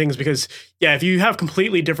blending things because, if you have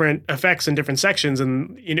completely different effects in different sections,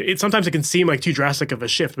 and, sometimes it can seem like too drastic of a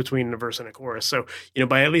shift between a verse and a chorus. So,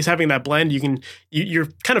 by at least having that blend, you're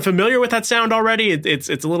kind of familiar with that sound already. It's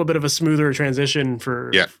a little bit of a smoother transition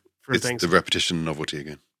for it's things. The repetition and novelty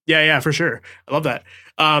again. Yeah, for sure. I love that.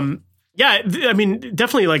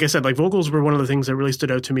 Definitely, like I said, vocals were one of the things that really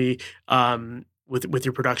stood out to me with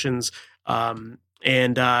your productions.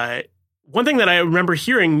 One thing that I remember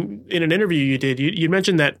hearing in an interview you did, you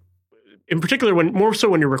mentioned that in particular, more so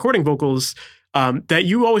when you're recording vocals, that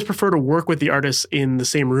you always prefer to work with the artists in the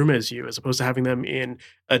same room as you, as opposed to having them in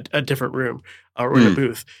a different room or in a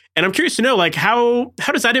booth. And I'm curious to know, how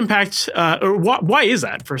does that impact, or why is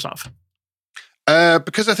that, first off?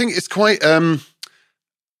 Because I think it's quite, I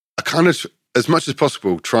kind of, as much as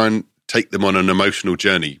possible, try and take them on an emotional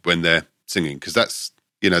journey when they're singing, because that's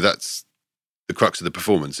the crux of the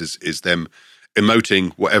performance is them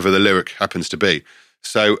emoting whatever the lyric happens to be.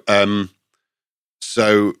 So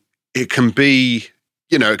it can be,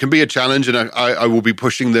 a challenge, and I will be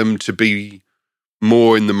pushing them to be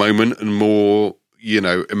more in the moment and more,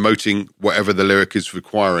 emoting whatever the lyric is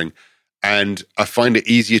requiring. And I find it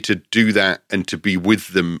easier to do that and to be with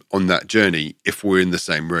them on that journey if we're in the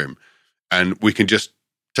same room and we can just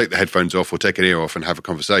take the headphones off or take an ear off and have a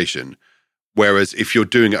conversation. Whereas if you're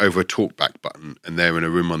doing it over a talkback button and they're in a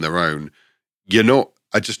room on their own,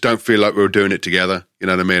 I just don't feel like we're doing it together. You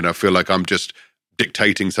know what I mean? I feel like I'm just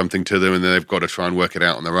dictating something to them and then they've got to try and work it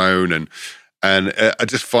out on their own. And I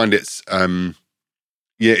just find it's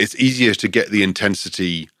easier to get the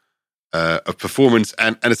intensity of performance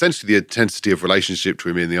and essentially the intensity of relationship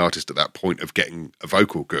between me and the artist at that point of getting a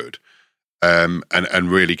vocal good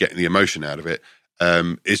and really getting the emotion out of it.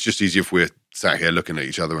 It's just easier if we're sat here looking at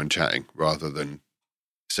each other and chatting rather than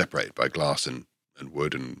separated by glass and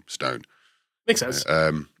wood and stone. Makes sense.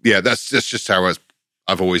 That's just how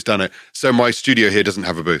I've always done it. So my studio here doesn't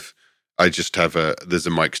have a booth. I just have there's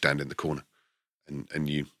a mic stand in the corner and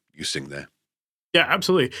you sing there. Yeah,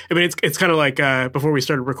 absolutely. I mean, it's kind of like before we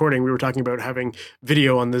started recording, we were talking about having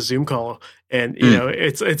video on the Zoom call, and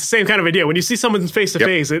it's the same kind of idea. When you see someone face to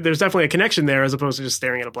face, there's definitely a connection there, as opposed to just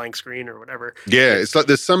staring at a blank screen or whatever. Yeah, it's like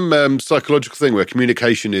there's some psychological thing where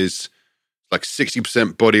communication is like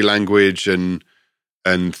 60% body language and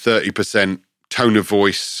 30% tone of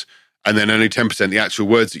voice, and then only 10% the actual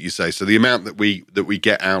words that you say. So the amount that we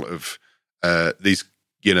get out of these,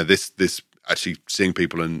 this actually seeing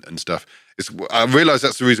people and stuff, I realize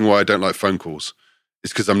that's the reason why I don't like phone calls.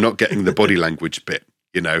 It's because I'm not getting the body language bit,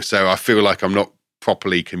 So I feel like I'm not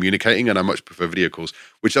properly communicating, and I much prefer video calls,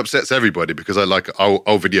 which upsets everybody because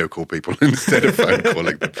I'll video call people instead of phone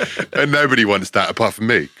calling them, and nobody wants that apart from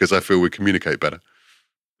me because I feel we communicate better.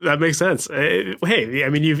 That makes sense. Hey, I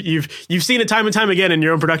mean, you've seen it time and time again in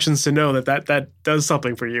your own productions to know that does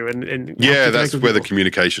something for you, and yeah, that's where the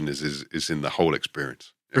communication is in the whole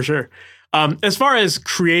experience. Yeah. For sure. As far as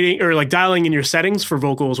creating or like dialing in your settings for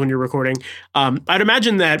vocals when you're recording, I'd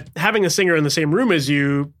imagine that having a singer in the same room as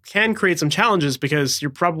you can create some challenges because you're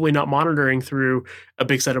probably not monitoring through a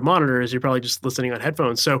big set of monitors. You're probably just listening on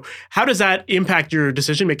headphones. So how does that impact your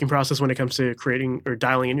decision-making process when it comes to creating or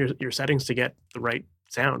dialing in your settings to get the right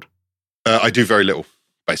sound? I do very little,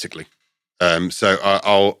 basically. So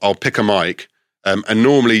I'll pick a mic and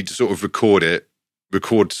normally to sort of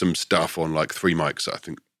record some stuff on like 3 mics. I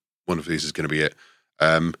think one of these is going to be it,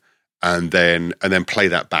 and then play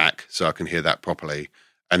that back so I can hear that properly.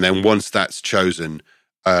 And then once that's chosen,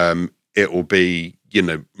 it will be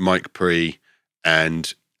mic pre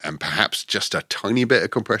and perhaps just a tiny bit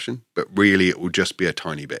of compression, but really it will just be a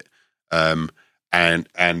tiny bit, and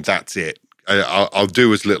that's it. I'll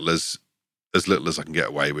do as little as I can get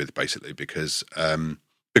away with, basically, because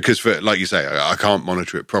for, like you say, I can't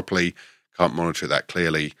monitor it properly, can't monitor it that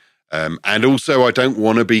clearly. And also, I don't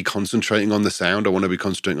want to be concentrating on the sound. I want to be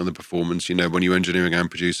concentrating on the performance. When you're engineering and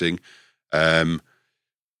producing, I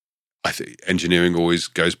think engineering always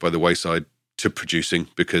goes by the wayside to producing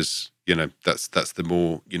because that's the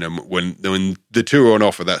more when the two are on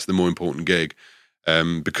offer, that's the more important gig,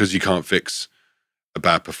 because you can't fix a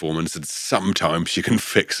bad performance, and sometimes you can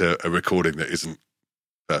fix a recording that isn't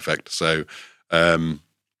perfect. So, so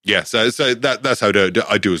that's how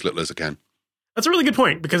I do as little as I can. That's a really good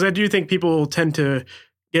point, because I do think people tend to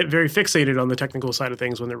get very fixated on the technical side of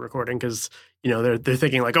things when they're recording because, they're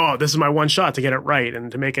thinking like, oh, this is my one shot to get it right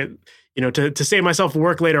and to make it, to save myself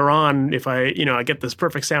work later on if I get this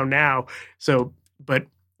perfect sound now. So, but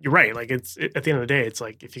you're right. Like at the end of the day, it's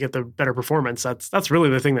like if you get the better performance, that's really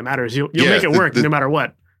the thing that matters. You'll make it work no matter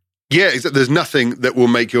what. Yeah, there's nothing that will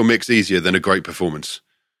make your mix easier than a great performance.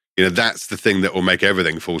 That's the thing that will make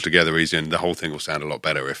everything fall together easy, and the whole thing will sound a lot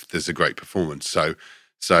better if there's a great performance. So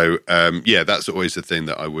that's always the thing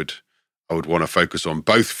that I would want to focus on,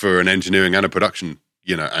 both for an engineering and a production,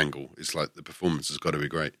 angle. It's like the performance has got to be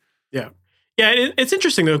great. Yeah. Yeah. It's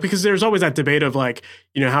interesting though, because there's always that debate of like,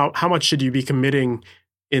 how much should you be committing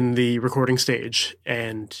in the recording stage?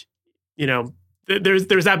 And,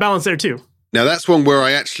 there's that balance there too. Now that's one where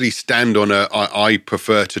I actually stand on I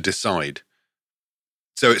prefer to decide.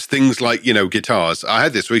 So it's things like, guitars. I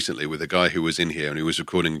had this recently with a guy who was in here and he was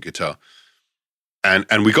recording a guitar. And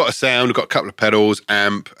we got a sound, we've got a couple of pedals,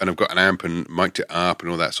 amp, and I've got an amp and mic'd it up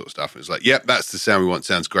and all that sort of stuff. And it's like, yep, that's the sound we want.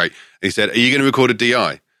 Sounds great. And he said, are you going to record a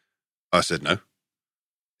DI? I said, no.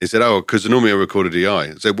 He said, oh, because normally I record a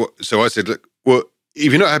DI. So what? So I said, look, well,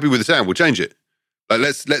 if you're not happy with the sound, we'll change it. Like,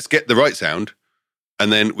 let's get the right sound,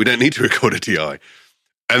 and then we don't need to record a DI.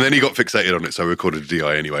 And then he got fixated on it, so I recorded a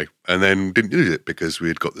DI anyway, and then didn't use it because we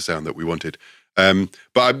had got the sound that we wanted. But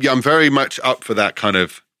I'm very much up for that kind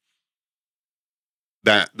of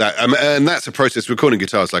and that's a process. Recording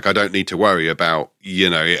guitars, like I don't need to worry about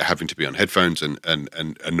it having to be on headphones and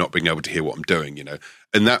not being able to hear what I'm doing.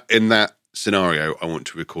 In that scenario, I want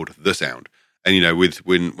to record the sound. And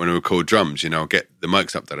when I record drums, I'll get the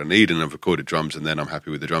mics up that I need, and I've recorded drums, and then I'm happy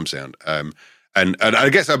with the drum sound. And I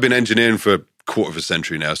guess I've been engineering for a quarter of a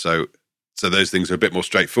century now, so those things are a bit more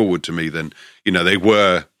straightforward to me than they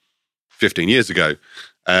were 15 years ago.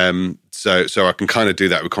 So I can kind of do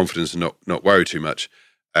that with confidence and not worry too much.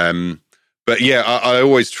 But yeah, I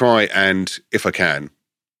always try, and if I can,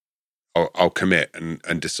 I'll commit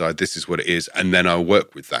and decide this is what it is, and then I'll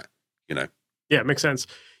work with that. Yeah, it makes sense.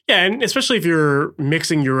 Yeah, and especially if you're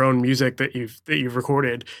mixing your own music that you've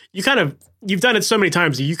recorded, you've done it so many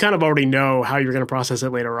times that you kind of already know how you're going to process it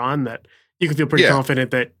later on, that you can feel pretty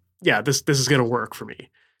confident that this is going to work for me.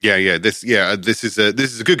 This is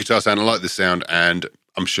a good guitar sound. I like this sound, and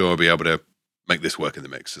I'm sure I'll be able to make this work in the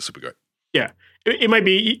mix. This will be great. Yeah, it might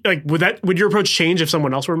be like would your approach change if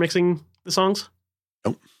someone else were mixing the songs?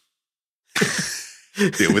 Nope.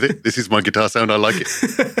 Deal with it. This is my guitar sound. I like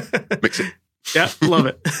it. Mix it. Yeah, love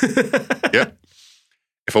it. Yeah.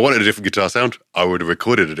 If I wanted a different guitar sound, I would have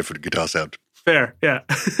recorded a different guitar sound. Fair, yeah.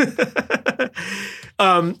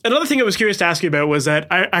 Another thing I was curious to ask you about was that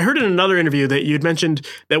I heard in another interview that you'd mentioned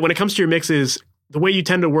that when it comes to your mixes, the way you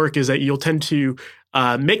tend to work is that you'll tend to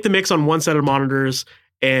make the mix on one set of monitors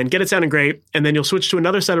and get it sounding great, and then you'll switch to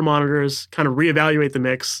another set of monitors, kind of reevaluate the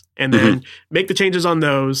mix, and then make the changes on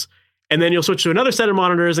those, and then you'll switch to another set of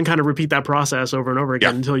monitors and kind of repeat that process over and over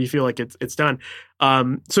again until you feel like it's done.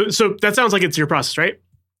 So that sounds like it's your process, right?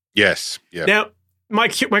 Yes. Yeah. Now, my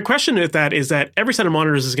question with that is that every set of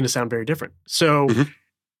monitors is going to sound very different. So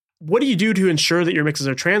what do you do to ensure that your mixes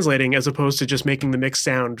are translating as opposed to just making the mix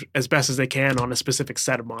sound as best as they can on a specific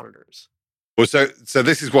set of monitors? Well, so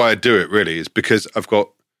this is why I do it, really, is because I've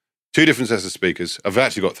got 2 different sets of speakers. I've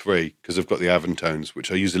actually got 3 because I've got the Avantones,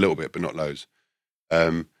 which I use a little bit, but not loads.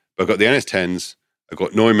 But I've got the NS10s, I've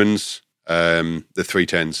got Neumann's, the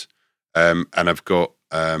 310s, and I've got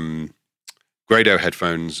Grado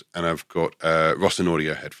headphones, and I've got Rosin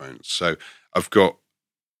Audio headphones. So I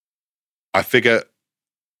figure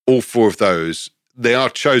all 4 of those, they are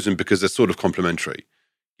chosen because they're sort of complementary.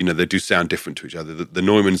 You know, they do sound different to each other. The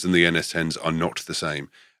Neumanns and the NS10s are not the same.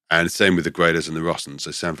 And same with the Grados and the Rosins.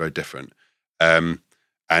 They sound very different. And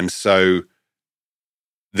so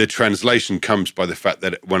the translation comes by the fact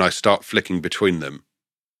that when I start flicking between them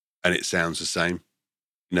and it sounds the same,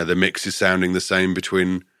 you know, the mix is sounding the same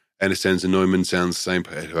between NS10s and Neumann, sounds the same.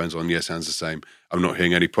 Put headphones on, sounds the same. I'm not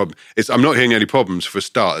hearing any problem. I'm not hearing any problems for a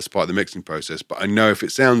start as part of the mixing process, but I know if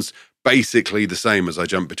it sounds basically the same as I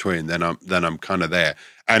jump between, then I'm kind of there.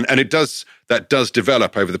 And that does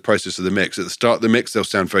develop over the process of the mix. At the start of the mix, they'll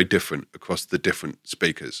sound very different across the different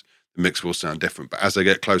speakers. The mix will sound different, but as they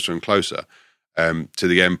get closer and closer to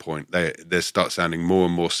the end point, they start sounding more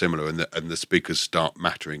and more similar, and the speakers start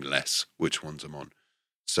mattering less which ones I'm on.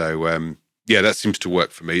 So that seems to work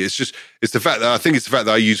for me. It's the fact that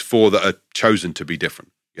I use 4 that are chosen to be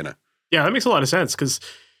different. You know. Yeah, that makes a lot of sense because,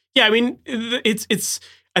 I mean, it's.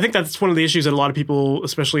 I think that's one of the issues that a lot of people,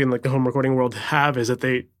 especially in like the home recording world, have is that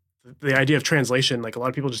the idea of translation, like a lot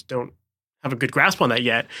of people just don't have a good grasp on that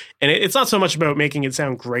yet. And it's not so much about making it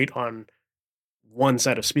sound great on one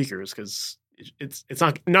set of speakers because it's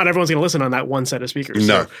not everyone's going to listen on that one set of speakers.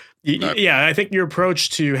 No. So, yeah, I think your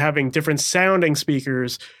approach to having different sounding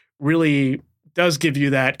speakers really does give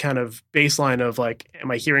you that kind of baseline of like, am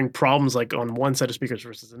I hearing problems like on one set of speakers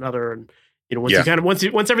versus another? And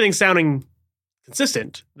once everything's sounding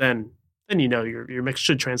consistent, then you know your mix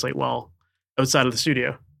should translate well outside of the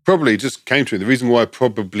studio. Probably just came to me. The reason why I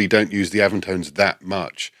probably don't use the Avantones that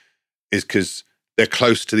much is because they're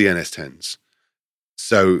close to the NS10s.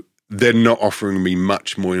 So they're not offering me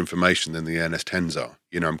much more information than the NS10s are.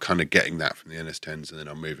 You know, I'm kind of getting that from the NS10s and then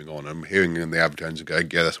I'm moving on. I'm hearing in the Avantones and going,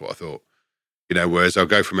 yeah, that's what I thought. You know, whereas I'll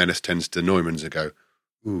go from NS10s to Neumanns and go,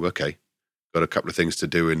 ooh, okay, got a couple of things to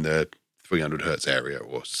do in the 300 hertz area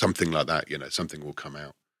or something like that. You know, something will come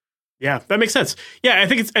out. Yeah, that makes sense. Yeah,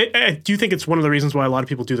 I do think it's one of the reasons why a lot of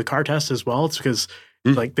people do the car test as well. It's because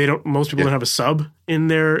like most people don't have a sub in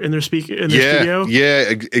their studio.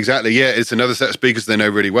 Yeah, exactly. Yeah, it's another set of speakers they know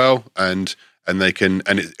really well, and they can,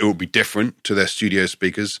 and it will be different to their studio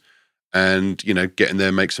speakers, and you know, get in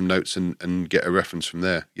there, make some notes, and get a reference from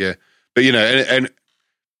there. Yeah, but you know, and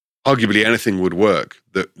arguably anything would work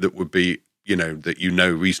that would be, you know, that you know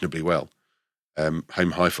reasonably well.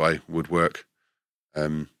 Home hi-fi would work.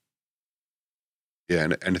 Yeah,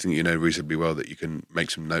 and anything you know reasonably well that you can make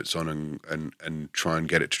some notes on and try and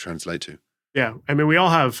get it to translate to. Yeah, I mean, we all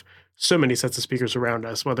have so many sets of speakers around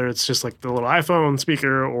us, whether it's just like the little iPhone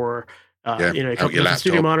speaker or you know, a couple of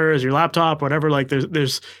studio monitors, your laptop, whatever. Like,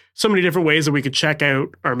 there's so many different ways that we could check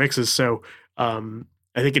out our mixes. So I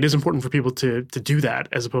think it is important for people to do that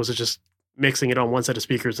as opposed to just mixing it on one set of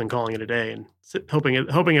speakers and calling it a day and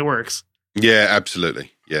hoping it works. Yeah,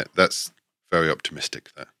 absolutely. Yeah, that's very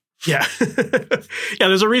optimistic there. Yeah. Yeah,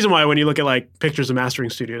 there's a reason why when you look at like pictures of mastering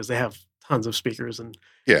studios, they have tons of speakers and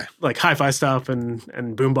like hi-fi stuff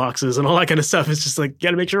and boom boxes and all that kind of stuff. It's just like, you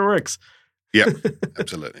got to make sure it works. Yeah,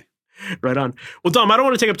 absolutely. Right on. Well, Dom, I don't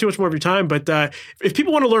want to take up too much more of your time, but if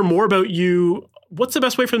people want to learn more about you, what's the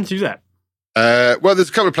best way for them to do that? Well, there's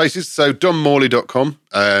a couple of places. So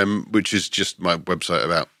dommorley.com, which is just my website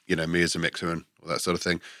about, you know, me as a mixer and all that sort of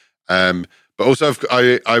thing. But also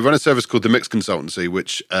I run a service called the Mix Consultancy,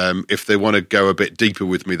 which if they want to go a bit deeper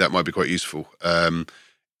with me, that might be quite useful.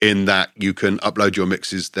 In that you can upload your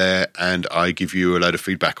mixes there and I give you a load of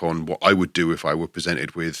feedback on what I would do if I were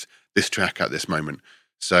presented with this track at this moment.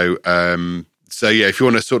 So yeah, if you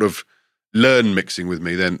want to sort of learn mixing with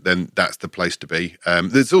me, then that's the place to be.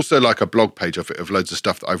 There's also like a blog page of it, of loads of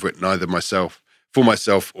stuff that I've written either for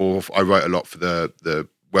myself, or I write a lot for the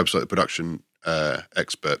website, the production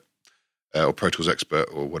expert. Or Pro Tools expert,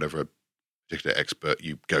 or whatever particular expert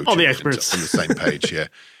you go to. All the experts on the same page. Yeah,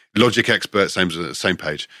 Logic expert, same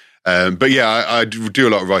page. But yeah, I do a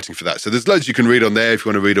lot of writing for that. So there's loads you can read on there if you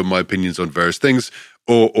want to read on my opinions on various things,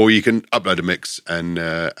 or you can upload a mix and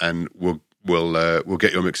we'll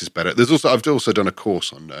get your mixes better. I've also done a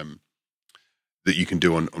course on that you can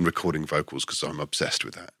do on recording vocals because I'm obsessed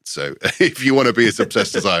with that. So if you want to be as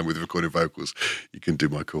obsessed as I am with recording vocals, you can do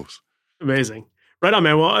my course. Amazing. Right on,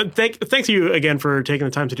 man. Well, thanks you again for taking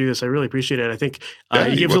the time to do this. I really appreciate it. I think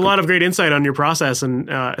you give a lot of great insight on your process, and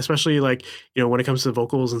especially like when it comes to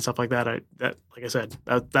vocals and stuff like that. Like I said,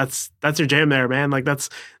 that's your jam there, man. Like that's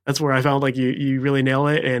where I found like you really nail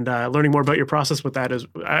it, and learning more about your process with that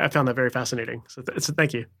I found that very fascinating. So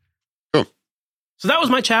thank you. Cool. So that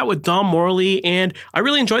was my chat with Dom Morley, and I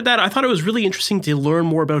really enjoyed that. I thought it was really interesting to learn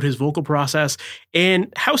more about his vocal process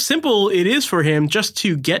and how simple it is for him just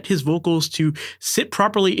to get his vocals to sit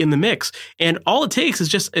properly in the mix. And all it takes is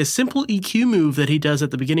just a simple EQ move that he does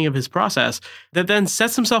at the beginning of his process that then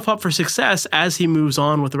sets himself up for success as he moves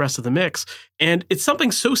on with the rest of the mix. And it's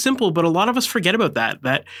something so simple, but a lot of us forget about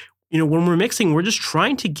that when we're mixing, we're just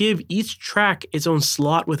trying to give each track its own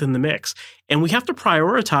slot within the mix. And we have to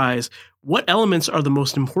prioritize what elements are the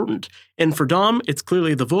most important. And for Dom, it's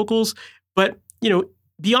clearly the vocals. But,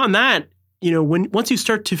 beyond that, once you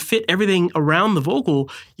start to fit everything around the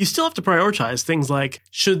vocal, you still have to prioritize things like,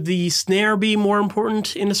 should the snare be more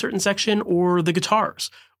important in a certain section or the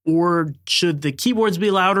guitars? Or should the keyboards be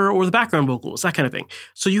louder or the background vocals, that kind of thing.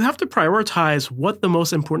 So you have to prioritize what the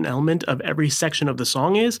most important element of every section of the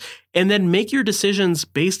song is, and then make your decisions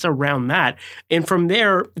based around that. And from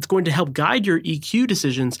there, it's going to help guide your EQ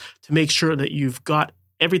decisions to make sure that you've got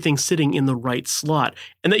everything sitting in the right slot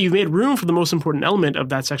and that you've made room for the most important element of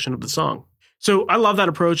that section of the song. So I love that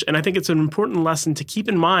approach, and I think it's an important lesson to keep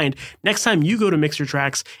in mind next time you go to mix your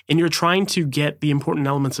tracks and you're trying to get the important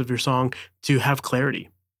elements of your song to have clarity.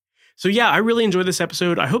 So yeah, I really enjoyed this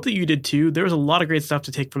episode. I hope that you did too. There was a lot of great stuff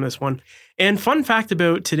to take from this one. And fun fact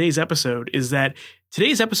about today's episode is that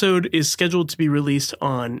today's episode is scheduled to be released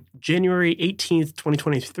on January 18th,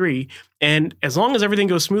 2023. And as long as everything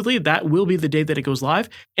goes smoothly, that will be the date that it goes live.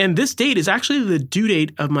 And this date is actually the due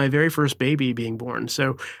date of my very first baby being born.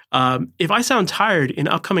 So if I sound tired in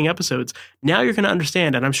upcoming episodes, now you're going to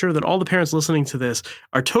understand. And I'm sure that all the parents listening to this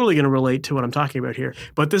are totally going to relate to what I'm talking about here.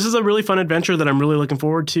 But this is a really fun adventure that I'm really looking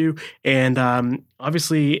forward to. And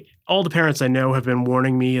obviously, all the parents I know have been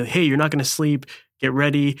warning me, hey, you're not going to sleep, get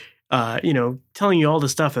ready. Telling you all the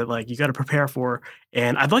stuff that like you got to prepare for.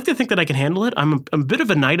 And I'd like to think that I can handle it. I'm a bit of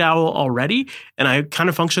a night owl already, and I kind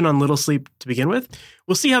of function on little sleep to begin with.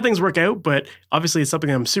 We'll see how things work out, but obviously it's something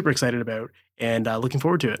I'm super excited about and looking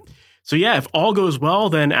forward to it. So yeah, if all goes well,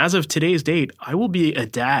 then as of today's date, I will be a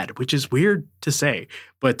dad, which is weird to say.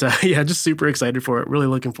 But yeah, just super excited for it. Really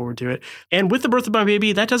looking forward to it. And with the birth of my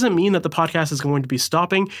baby, that doesn't mean that the podcast is going to be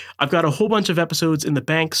stopping. I've got a whole bunch of episodes in the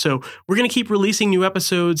bank. So we're going to keep releasing new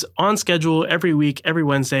episodes on schedule every week, every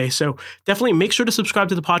Wednesday. So definitely make sure to subscribe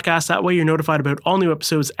to the podcast. That way you're notified about all new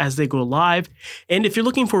episodes as they go live. And if you're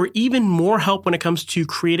looking for even more help when it comes to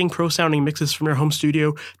creating pro-sounding mixes from your home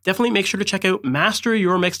studio, definitely make sure to check out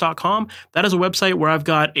masteryourmix.com. That is a website where I've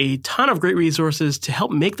got a ton of great resources to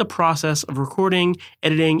help make the process of recording,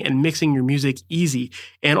 editing, and mixing your music easy.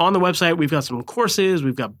 And on the website, we've got some courses,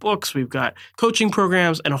 we've got books, we've got coaching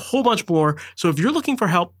programs, and a whole bunch more. So if you're looking for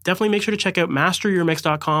help, definitely make sure to check out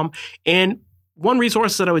masteryourmix.com. And one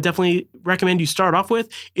resource that I would definitely recommend you start off with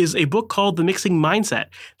is a book called The Mixing Mindset.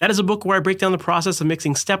 That is a book where I break down the process of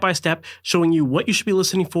mixing step by step, showing you what you should be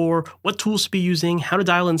listening for, what tools to be using, how to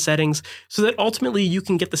dial in settings, so that ultimately you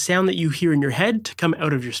can get the sound that you hear in your head to come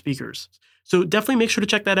out of your speakers. So definitely make sure to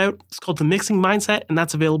check that out. It's called The Mixing Mindset, and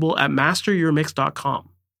that's available at masteryourmix.com.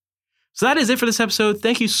 So that is it for this episode.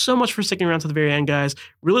 Thank you so much for sticking around to the very end, guys.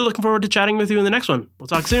 Really looking forward to chatting with you in the next one. We'll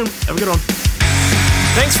talk soon. Have a good one.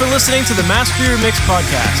 Thanks for listening to the Master Your Mix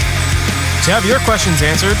podcast. To have your questions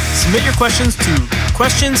answered, submit your questions to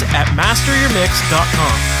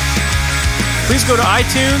questions@masteryourmix.com. Please go to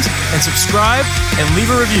iTunes and subscribe and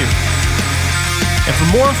leave a review. And for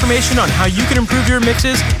more information on how you can improve your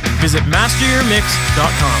mixes, visit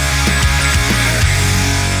masteryourmix.com.